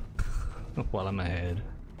now. While I'm ahead.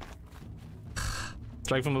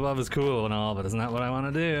 Strike from above is cool and all, but it's not what I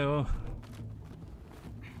want to do.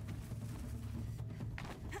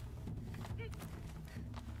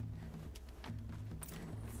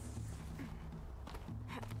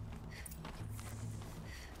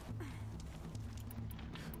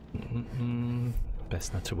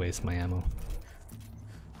 Best not to waste my ammo.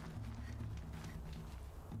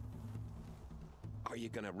 Are you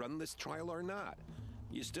gonna run this trial or not?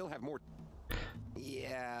 You still have more.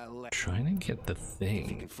 Yeah, Trying to get the if you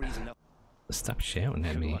can thing. freeze enough. Stop shouting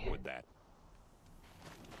at Good me. luck with that.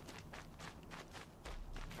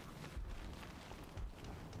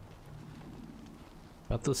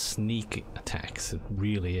 About those sneak attacks, it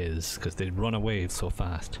really is, because they run away so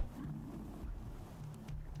fast.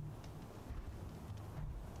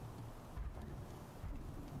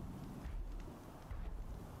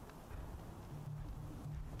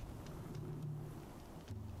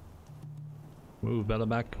 Move, Bella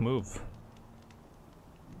back, move.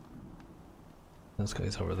 Those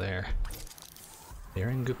guys over there. They're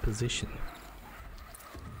in good position.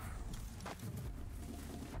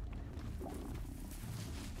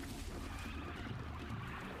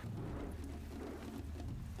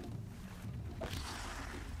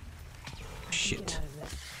 Shit.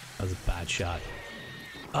 That was a bad shot.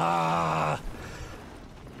 Ah!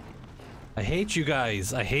 I hate you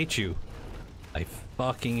guys. I hate you. I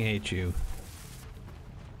fucking hate you.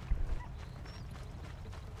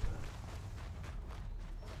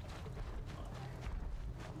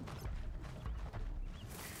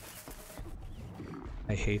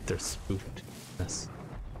 I hate their spookedness.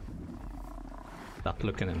 Stop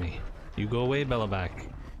looking at me. You go away, Bellaback.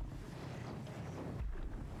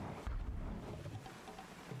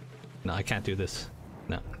 No, I can't do this.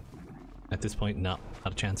 No. At this point, no.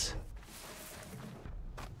 Not a chance.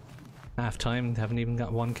 Half time, haven't even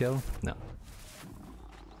got one kill? No.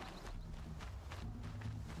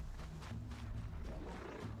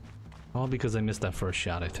 All because I missed that first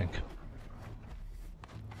shot, I think.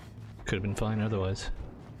 Could have been fine otherwise.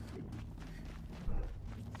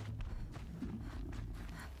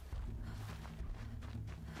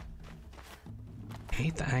 I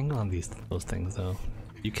hate the angle on those things though.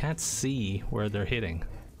 You can't see where they're hitting.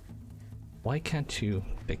 Why can't you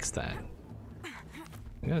fix that?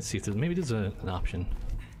 I'm gonna see if there's maybe there's an option.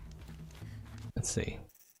 Let's see.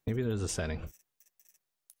 Maybe there's a setting.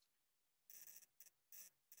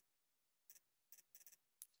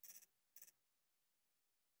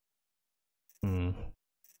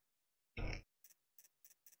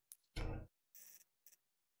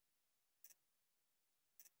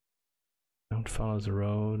 Don't follow the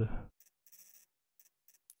road.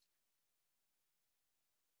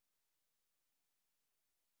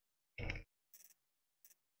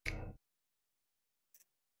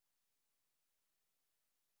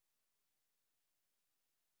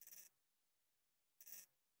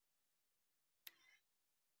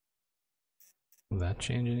 Will that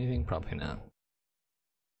change anything? Probably not.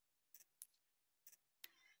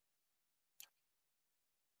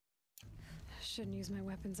 Shouldn't use my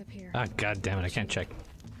weapons up here. Ah, god damn it, I can't check.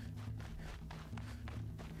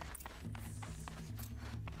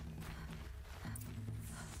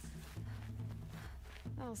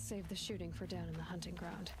 I'll save the shooting for down in the hunting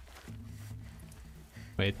ground.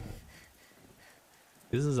 Wait.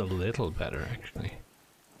 This is a little better, actually.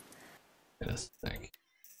 In a sec.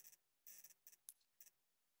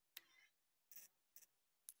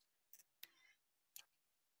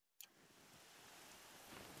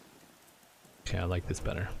 Okay, I like this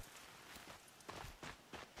better.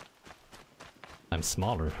 I'm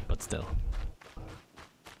smaller, but still.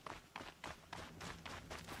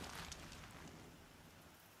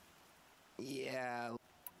 Yeah.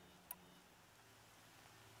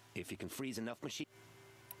 If you can freeze enough machine.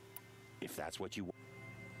 If that's what you want.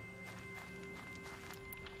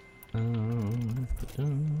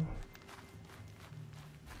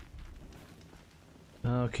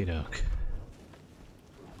 Okie doke.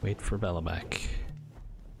 Wait for Bella back.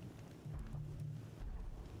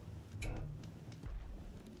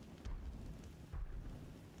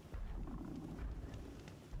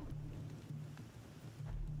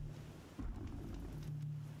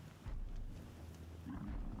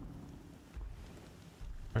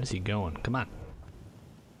 Where's he going? Come on.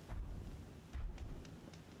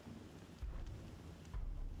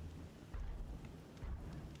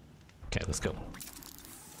 Okay, let's go.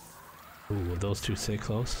 Ooh, will those two stay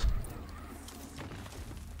close?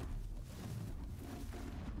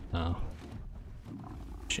 Oh.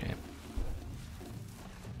 Shame.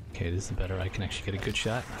 Okay, this is better. I can actually get a good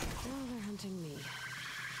shot. Now they're hunting me.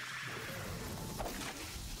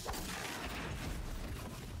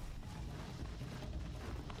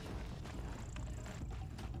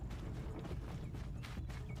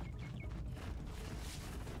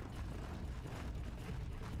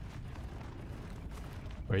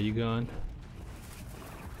 Where are you going?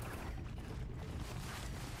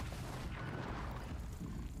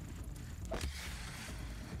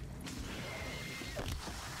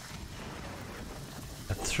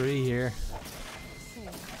 Got 3 here. Safe.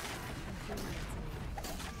 In 3 minutes anyway.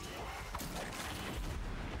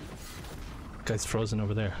 Guy's frozen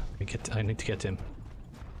over there. I need to get to him.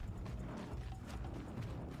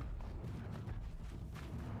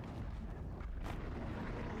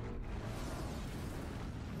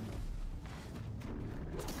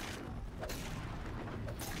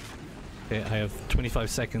 Okay, I have 25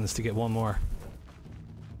 seconds to get one more.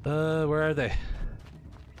 Where are they?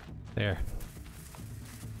 There.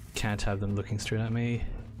 Can't have them looking straight at me.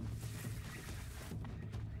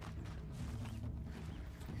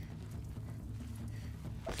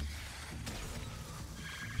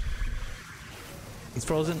 He's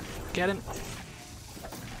frozen. Get him.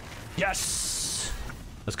 Yes!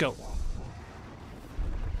 Let's go.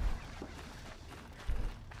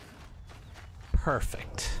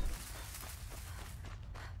 Perfect.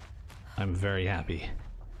 I'm very happy.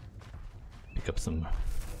 Pick up some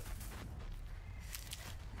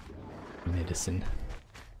medicine.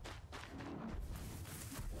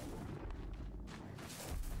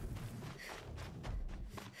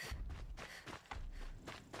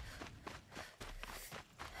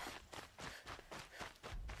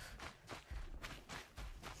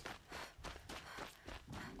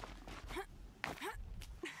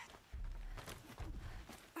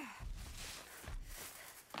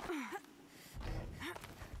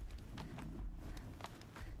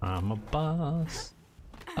 I'm a boss.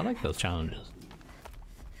 I like those challenges.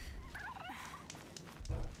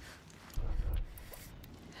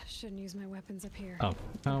 Shouldn't use my weapons up here. Oh,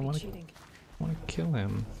 I want to Cheating. kill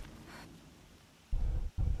him.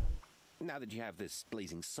 Now that you have this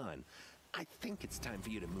blazing sun, I think it's time for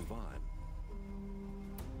you to move on.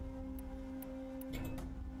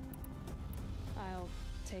 I'll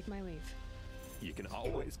take my leave. You can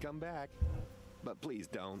always come back, but please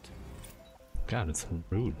don't. God, it's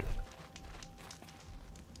rude.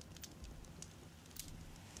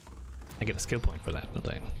 I get a skill point for that, don't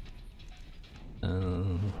I?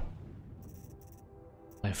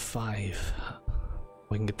 I have 5.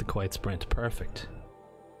 We can get the quiet sprint. Perfect.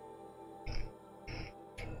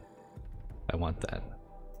 I want that.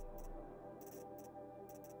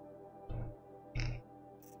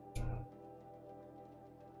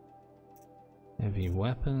 Heavy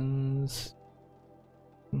weapons.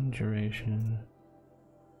 Duration.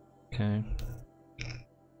 Okay.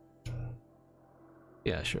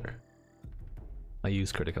 Yeah, sure. I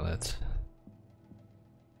use critical hits.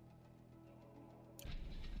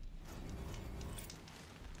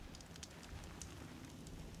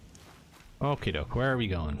 Okie doke, where are we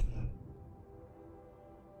going?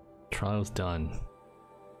 Trial's done.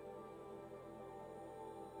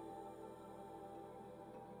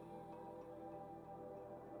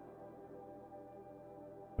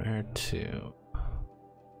 Where to?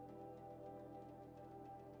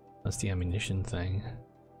 That's the ammunition thing.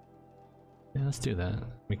 Yeah, let's do that.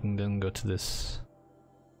 We can then go to this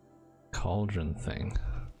cauldron thing.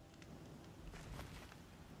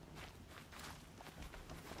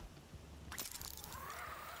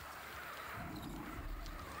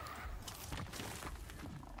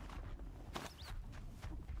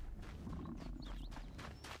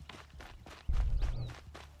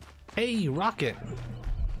 Hey, Rocket!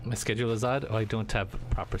 My schedule is odd. Oh, I don't have a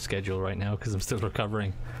proper schedule right now because I'm still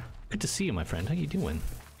recovering. Good to see you, my friend. How you doing?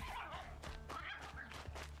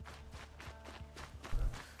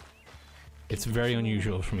 It's very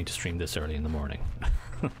unusual for me to stream this early in the morning.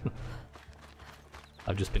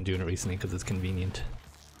 I've just been doing it recently because it's convenient.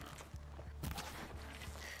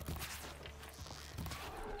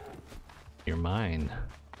 You're mine.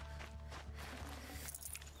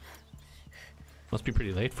 Must be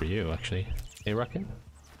pretty late for you, actually. Hey, Rocket?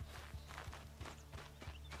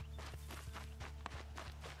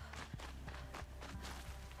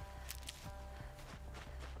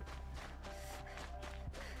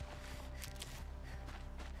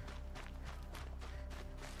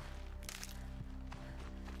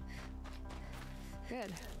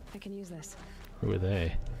 Good. I can use this. Who are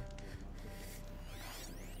they?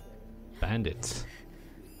 Bandits.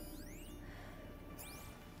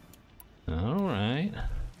 Alright.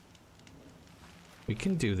 We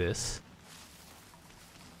can do this.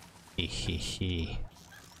 Hee hee hee.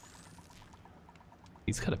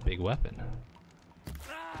 He's got a big weapon.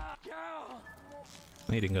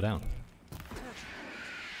 He didn't go down.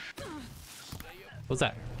 What's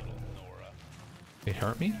that? It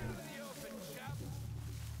hurt me?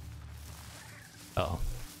 Uh oh.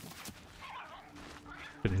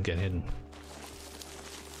 Couldn't get hidden.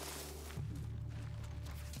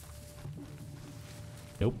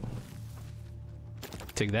 Nope.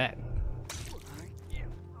 Take that.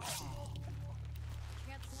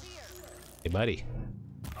 Hey, buddy.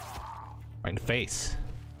 Right in the face.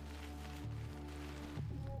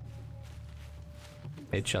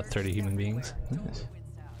 Headshot 30 human beings. Nice.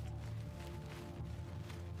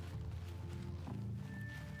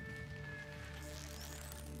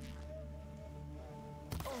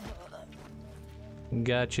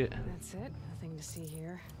 Gotcha. That's it. Nothing to see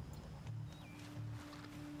here.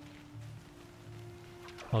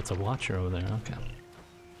 Oh, it's a watcher over there. Okay.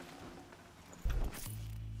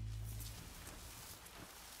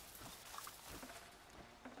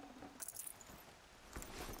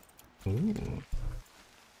 Ooh.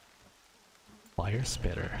 Fire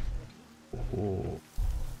spitter. Ooh.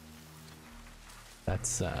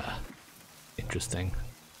 That's interesting.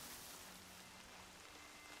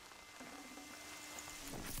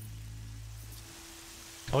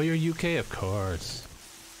 Oh, you're UK, of course.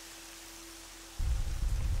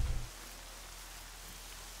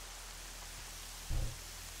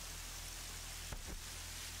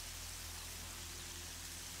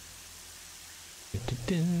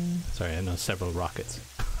 Sorry, I know several rockets.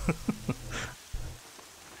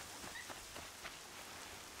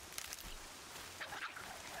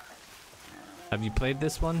 Have you played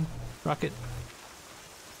this one, Rocket?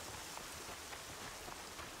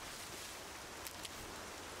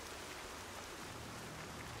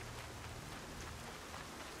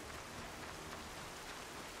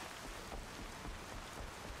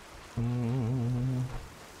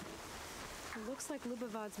 It looks like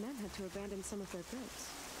Lubavad's men had to abandon some of their goods.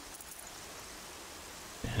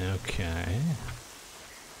 Okay.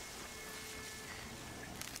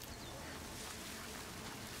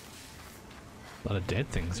 A lot of dead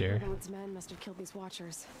things here. Lubavad's men must have killed these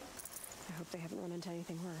watchers. I hope they haven't run into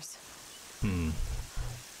anything worse. Hmm.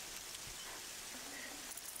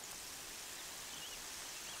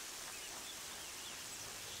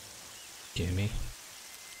 Gimme.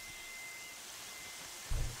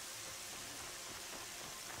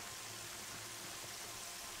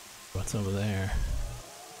 What's over there?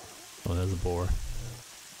 Oh, there's a boar.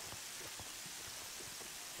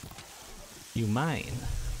 You mine?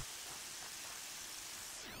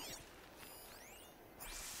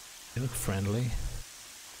 They look friendly.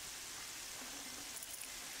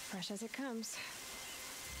 Fresh as it comes.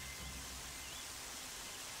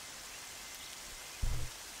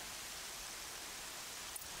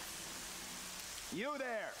 You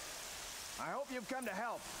there! I hope you've come to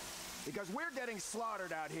help, because we're getting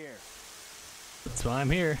slaughtered out here. That's why I'm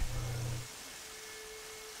here.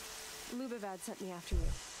 Lubavad sent me after you.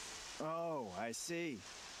 Oh, I see.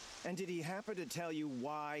 And did he happen to tell you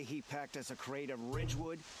why he packed us a crate of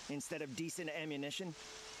Ridgewood instead of decent ammunition?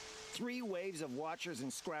 3 waves of watchers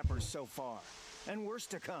and scrappers so far, and worse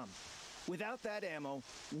to come. Without that ammo,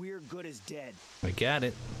 we're good as dead. I got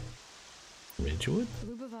it. Ridgewood?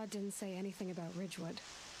 Lubavad didn't say anything about Ridgewood.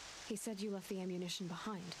 He said you left the ammunition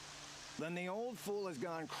behind. Then the old fool has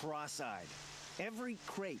gone cross-eyed. Every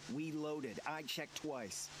crate we loaded, I checked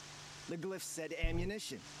twice. The glyph said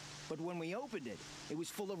ammunition, but when we opened it, it was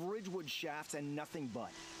full of Ridgewood shafts and nothing but.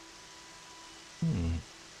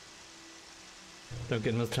 Don't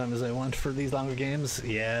get as much time as I want for these longer games.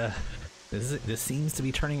 Yeah, this seems to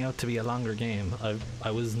be turning out to be a longer game.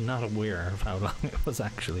 I was not aware of how long it was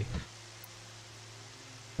actually.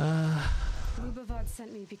 Lubavad God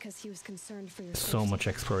sent me because he was concerned for your So safety. much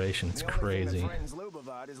exploration, it's The only thing crazy. that frightens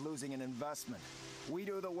Lubavad is losing an investment. We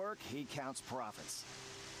do the work, he counts profits.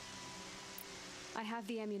 I have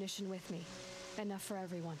the ammunition with me. Enough for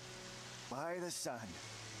everyone. By the sun.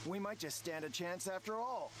 We might just stand a chance after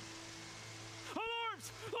all.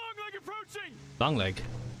 Alarms! Long leg approaching! Long leg.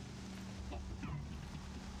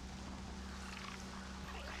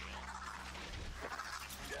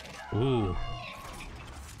 Ooh.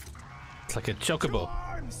 It's like a chocobo.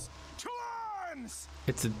 Arms! To arms!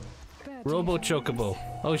 It's a Bad robo day. chocobo.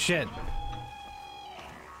 Oh shit.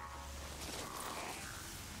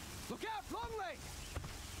 Look out, long leg!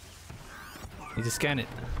 Need to scan it.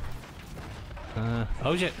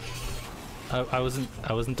 Oh shit. I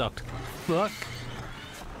wasn't ducked. Fuck.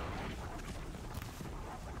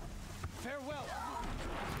 Farewell.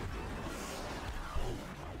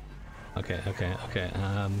 Okay.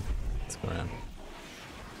 Let's go around.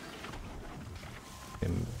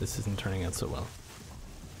 Okay, this isn't turning out so well.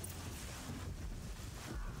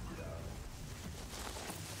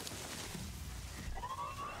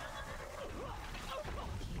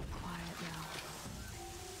 Keep quiet now.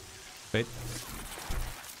 Wait.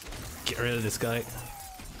 Get rid of this guy.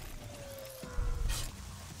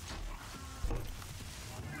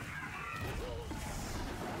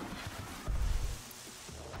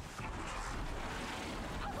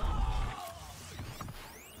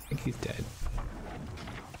 I think he's dead.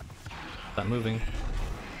 Stop moving.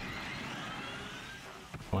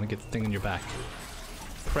 I want to get the thing in your back.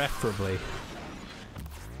 Preferably.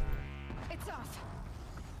 It's off.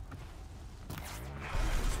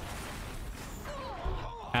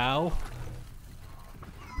 Ow.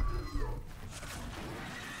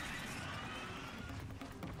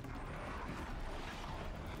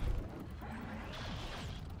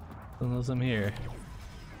 Who knows I'm here?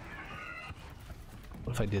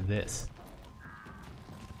 What if I did this?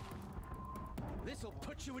 This'll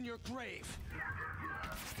put you in your grave.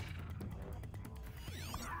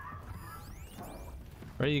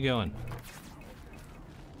 Where are you going?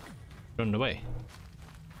 Running away.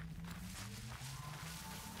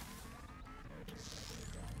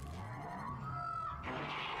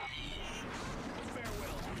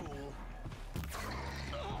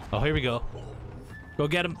 Oh, here we go. Go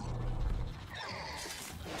get him.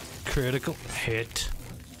 Critical hit.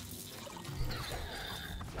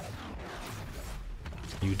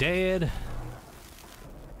 You dead?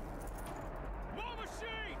 More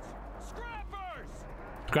machines! Scrappers!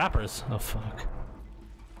 Scrappers? Oh fuck.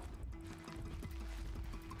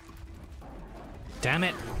 Damn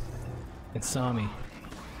it! It saw me.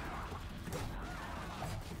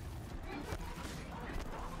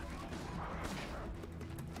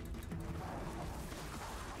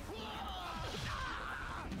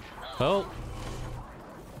 Oh!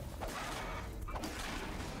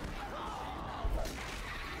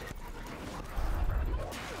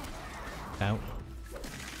 Out.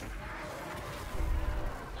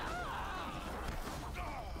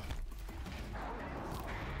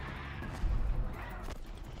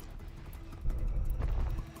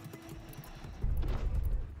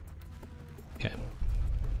 Okay.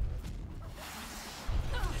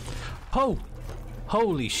 Oh!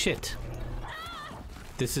 Holy shit!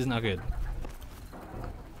 This is not good.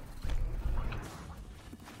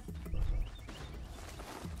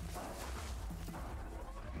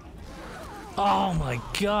 Oh my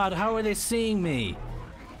god, how are they seeing me?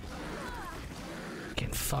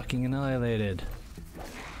 Getting fucking annihilated.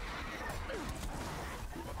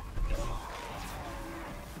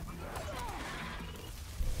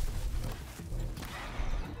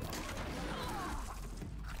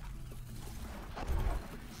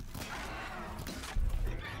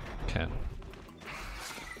 Okay.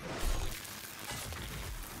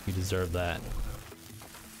 You deserve that.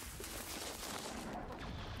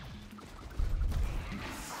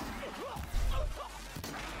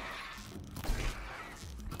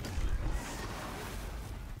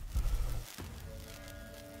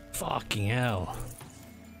 Fucking hell.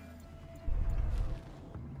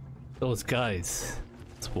 Those guys.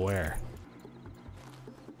 Swear.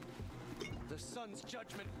 The sun's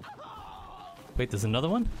judgment. Wait, there's another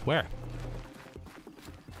one? Where?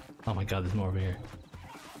 Oh my god, there's more over here.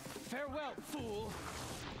 Farewell, fool.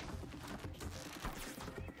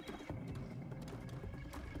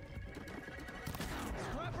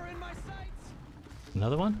 Scrapper in my sights.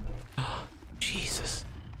 Another one? Jesus.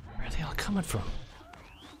 Where are they all coming from?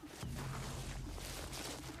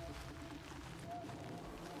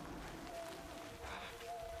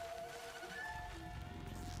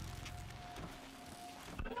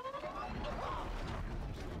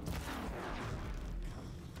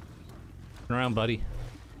 Turn around, buddy.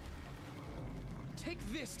 Take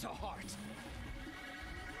this to heart.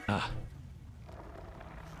 Ah.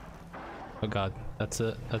 Oh god, that's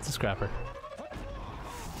a scrapper.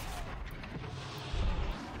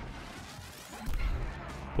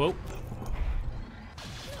 Whoa.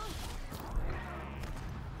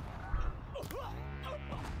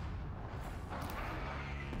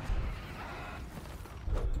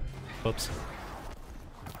 Whoops.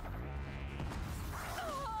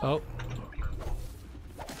 Oh.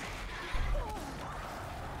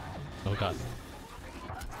 Oh god.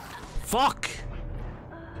 Fuck!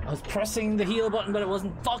 I was pressing the heal button, but it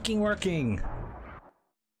wasn't fucking working.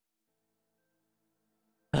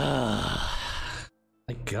 Ah.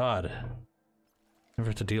 My god. Never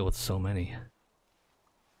have to deal with so many.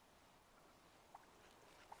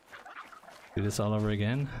 Do this all over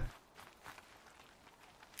again?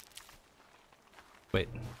 Wait.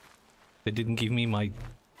 They didn't give me my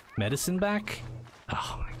medicine back?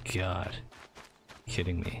 Oh my god.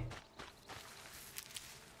 Kidding me.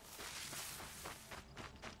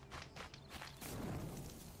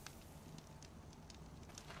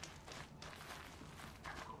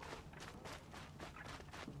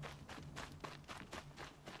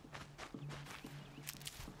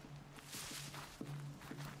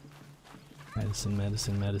 Medicine,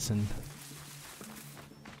 medicine, medicine.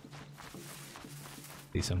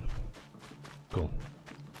 See some. Cool.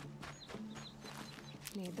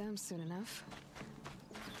 Need them soon enough.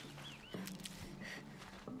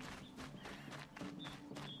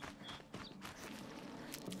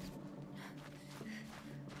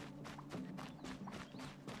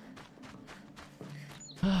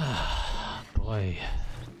 Boy.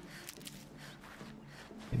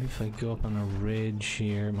 Maybe if I go up on a ridge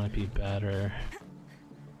here, it might be better.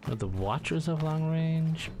 Well, the Watchers have long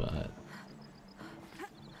range, but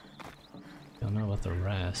don't know about the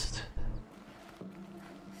rest.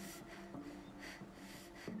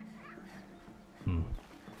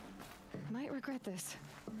 Might regret this.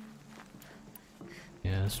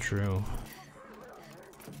 Yeah, that's true.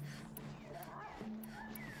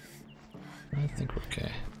 I think we're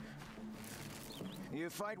okay. You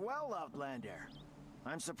fight well, Outlander.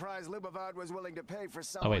 I'm surprised Lubavad was willing to pay for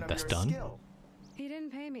someone Oh wait, of that's your done? skill. He didn't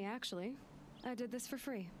pay me, actually. I did this for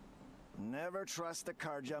free. Never trust the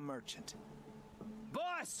Karja merchant.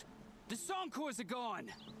 Boss! The Songcores are gone!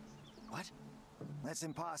 What? That's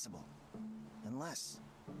impossible. Unless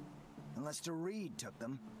Doreed took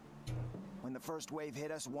them. When the first wave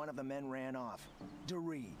hit us, one of the men ran off.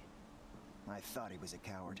 Doreed. I thought he was a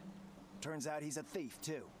coward. Turns out he's a thief,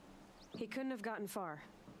 too. He couldn't have gotten far.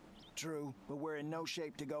 True, but we're in no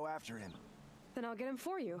shape to go after him. Then I'll get him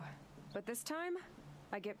for you. But this time,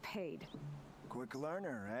 I get paid. Quick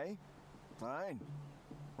learner, eh? Fine.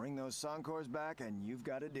 Bring those Songcores back and you've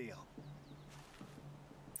got a deal.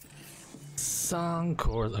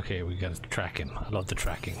 Songcores. Okay, we gotta track him. I love the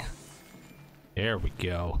tracking. There we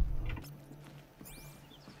go.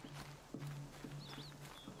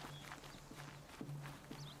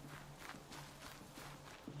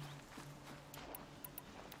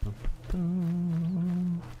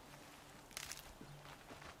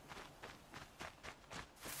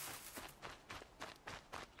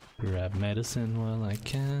 Grab medicine while I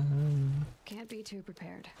can. Can't be too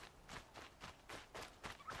prepared.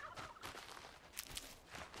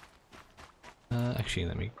 Actually,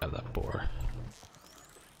 let me grab that boar.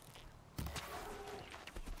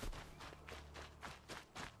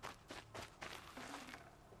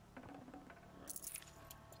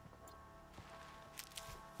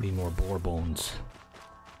 Need more boar bones.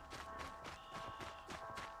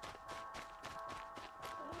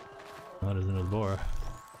 Oh, there's another boar.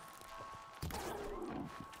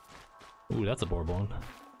 Ooh, that's a boar bone.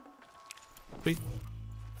 Sweet.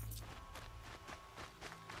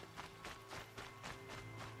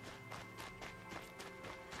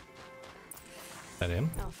 That him?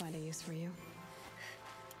 I'll find a use for you.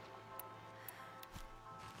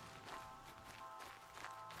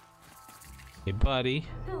 Hey, buddy.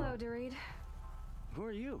 Hello, Doreed. Who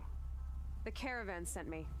are you? The caravan sent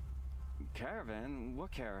me. Caravan?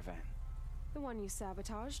 What caravan? The one you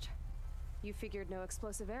sabotaged. You figured no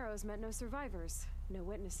explosive arrows meant no survivors, no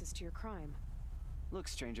witnesses to your crime. Look,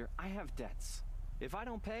 stranger, I have debts. If I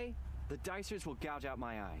don't pay, the Dicers will gouge out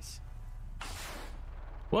my eyes.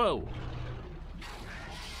 Whoa.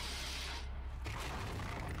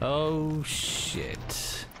 Oh,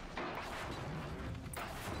 shit.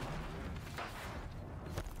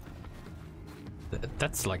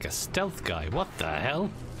 That's like a stealth guy. What the hell?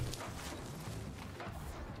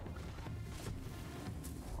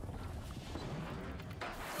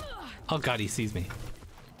 Oh god, he sees me.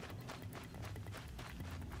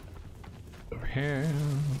 here.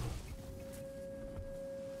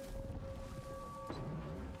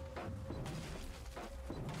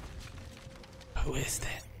 Who is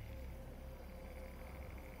that?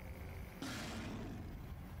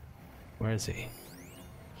 Where is he?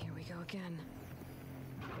 Here we go again.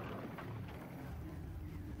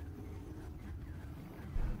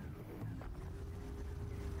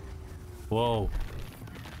 Whoa.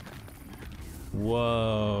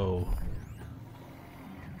 Whoa.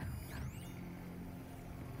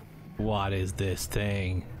 What is this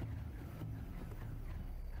thing?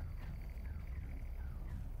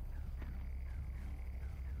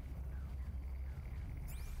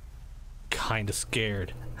 Kinda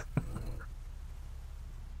scared.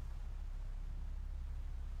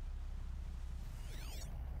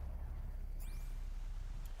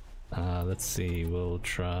 Let's see, we'll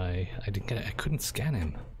try. I didn't get it. I couldn't scan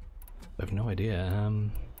him. I have no idea.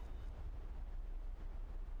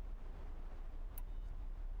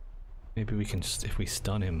 Maybe we can just, if we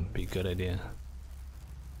stun him, be a good idea.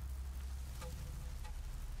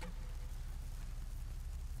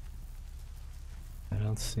 I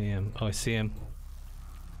don't see him. Oh, I see him.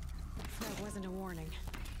 That wasn't a warning.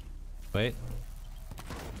 Wait.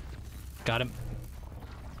 Got him.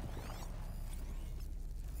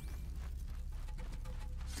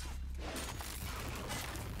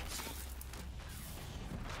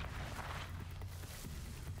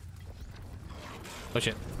 Oh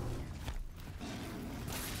shit.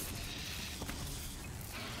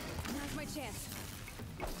 Now's my chance.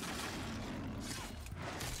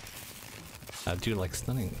 I do like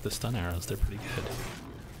stunning the stun arrows, they're pretty good.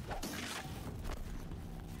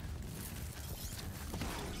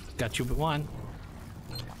 Got you but one.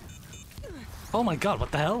 Oh my god, what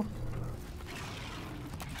the hell?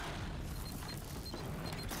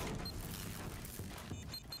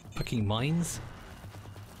 Fucking mines?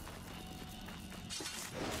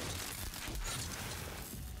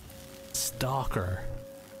 Stalker.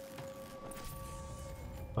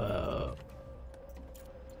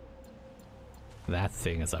 That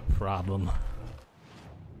thing is a problem.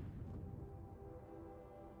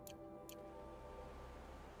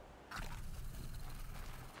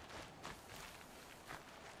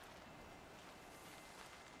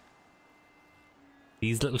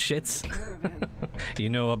 These little shits? You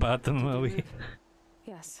know about them, Moe?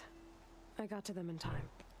 Yes. I got to them in time.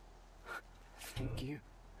 Thank you.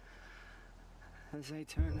 As I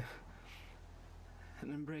turn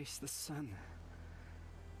and embrace the sun,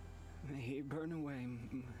 may he burn away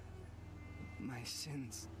my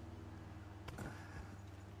sins.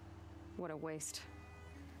 What a waste.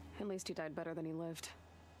 At least he died better than he lived.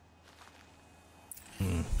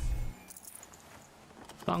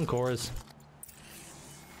 Encores.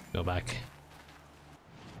 Go back.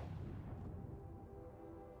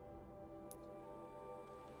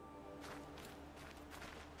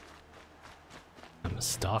 I'm a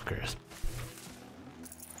stalker.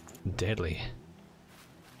 Deadly.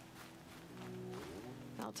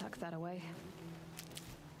 I'll tuck that away.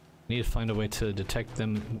 Need to find a way to detect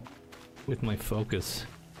them with my focus,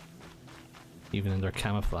 even in their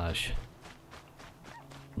camouflage.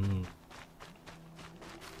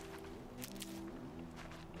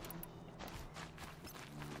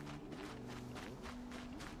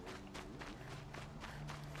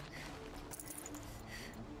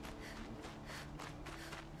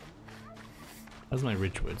 How's my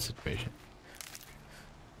Ridgewood situation?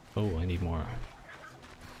 Oh, I need more.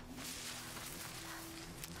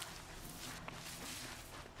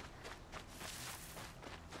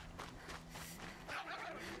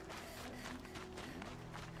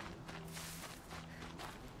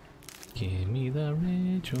 Give me the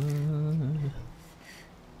Ridgewood.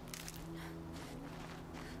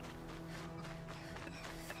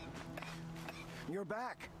 You're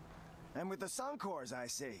back. And with the Suncors, I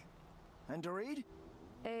see. And Doreed?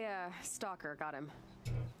 A, stalker got him.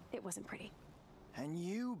 It wasn't pretty. And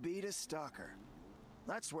you beat a stalker.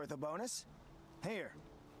 That's worth a bonus. Here,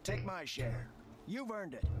 take my share. You've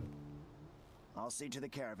earned it. I'll see to the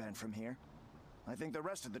caravan from here. I think the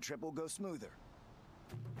rest of the trip will go smoother.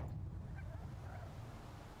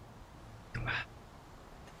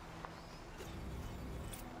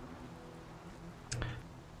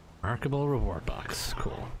 Remarkable reward box.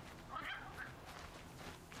 Cool.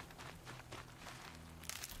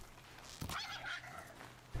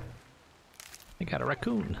 I got a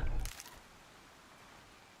raccoon.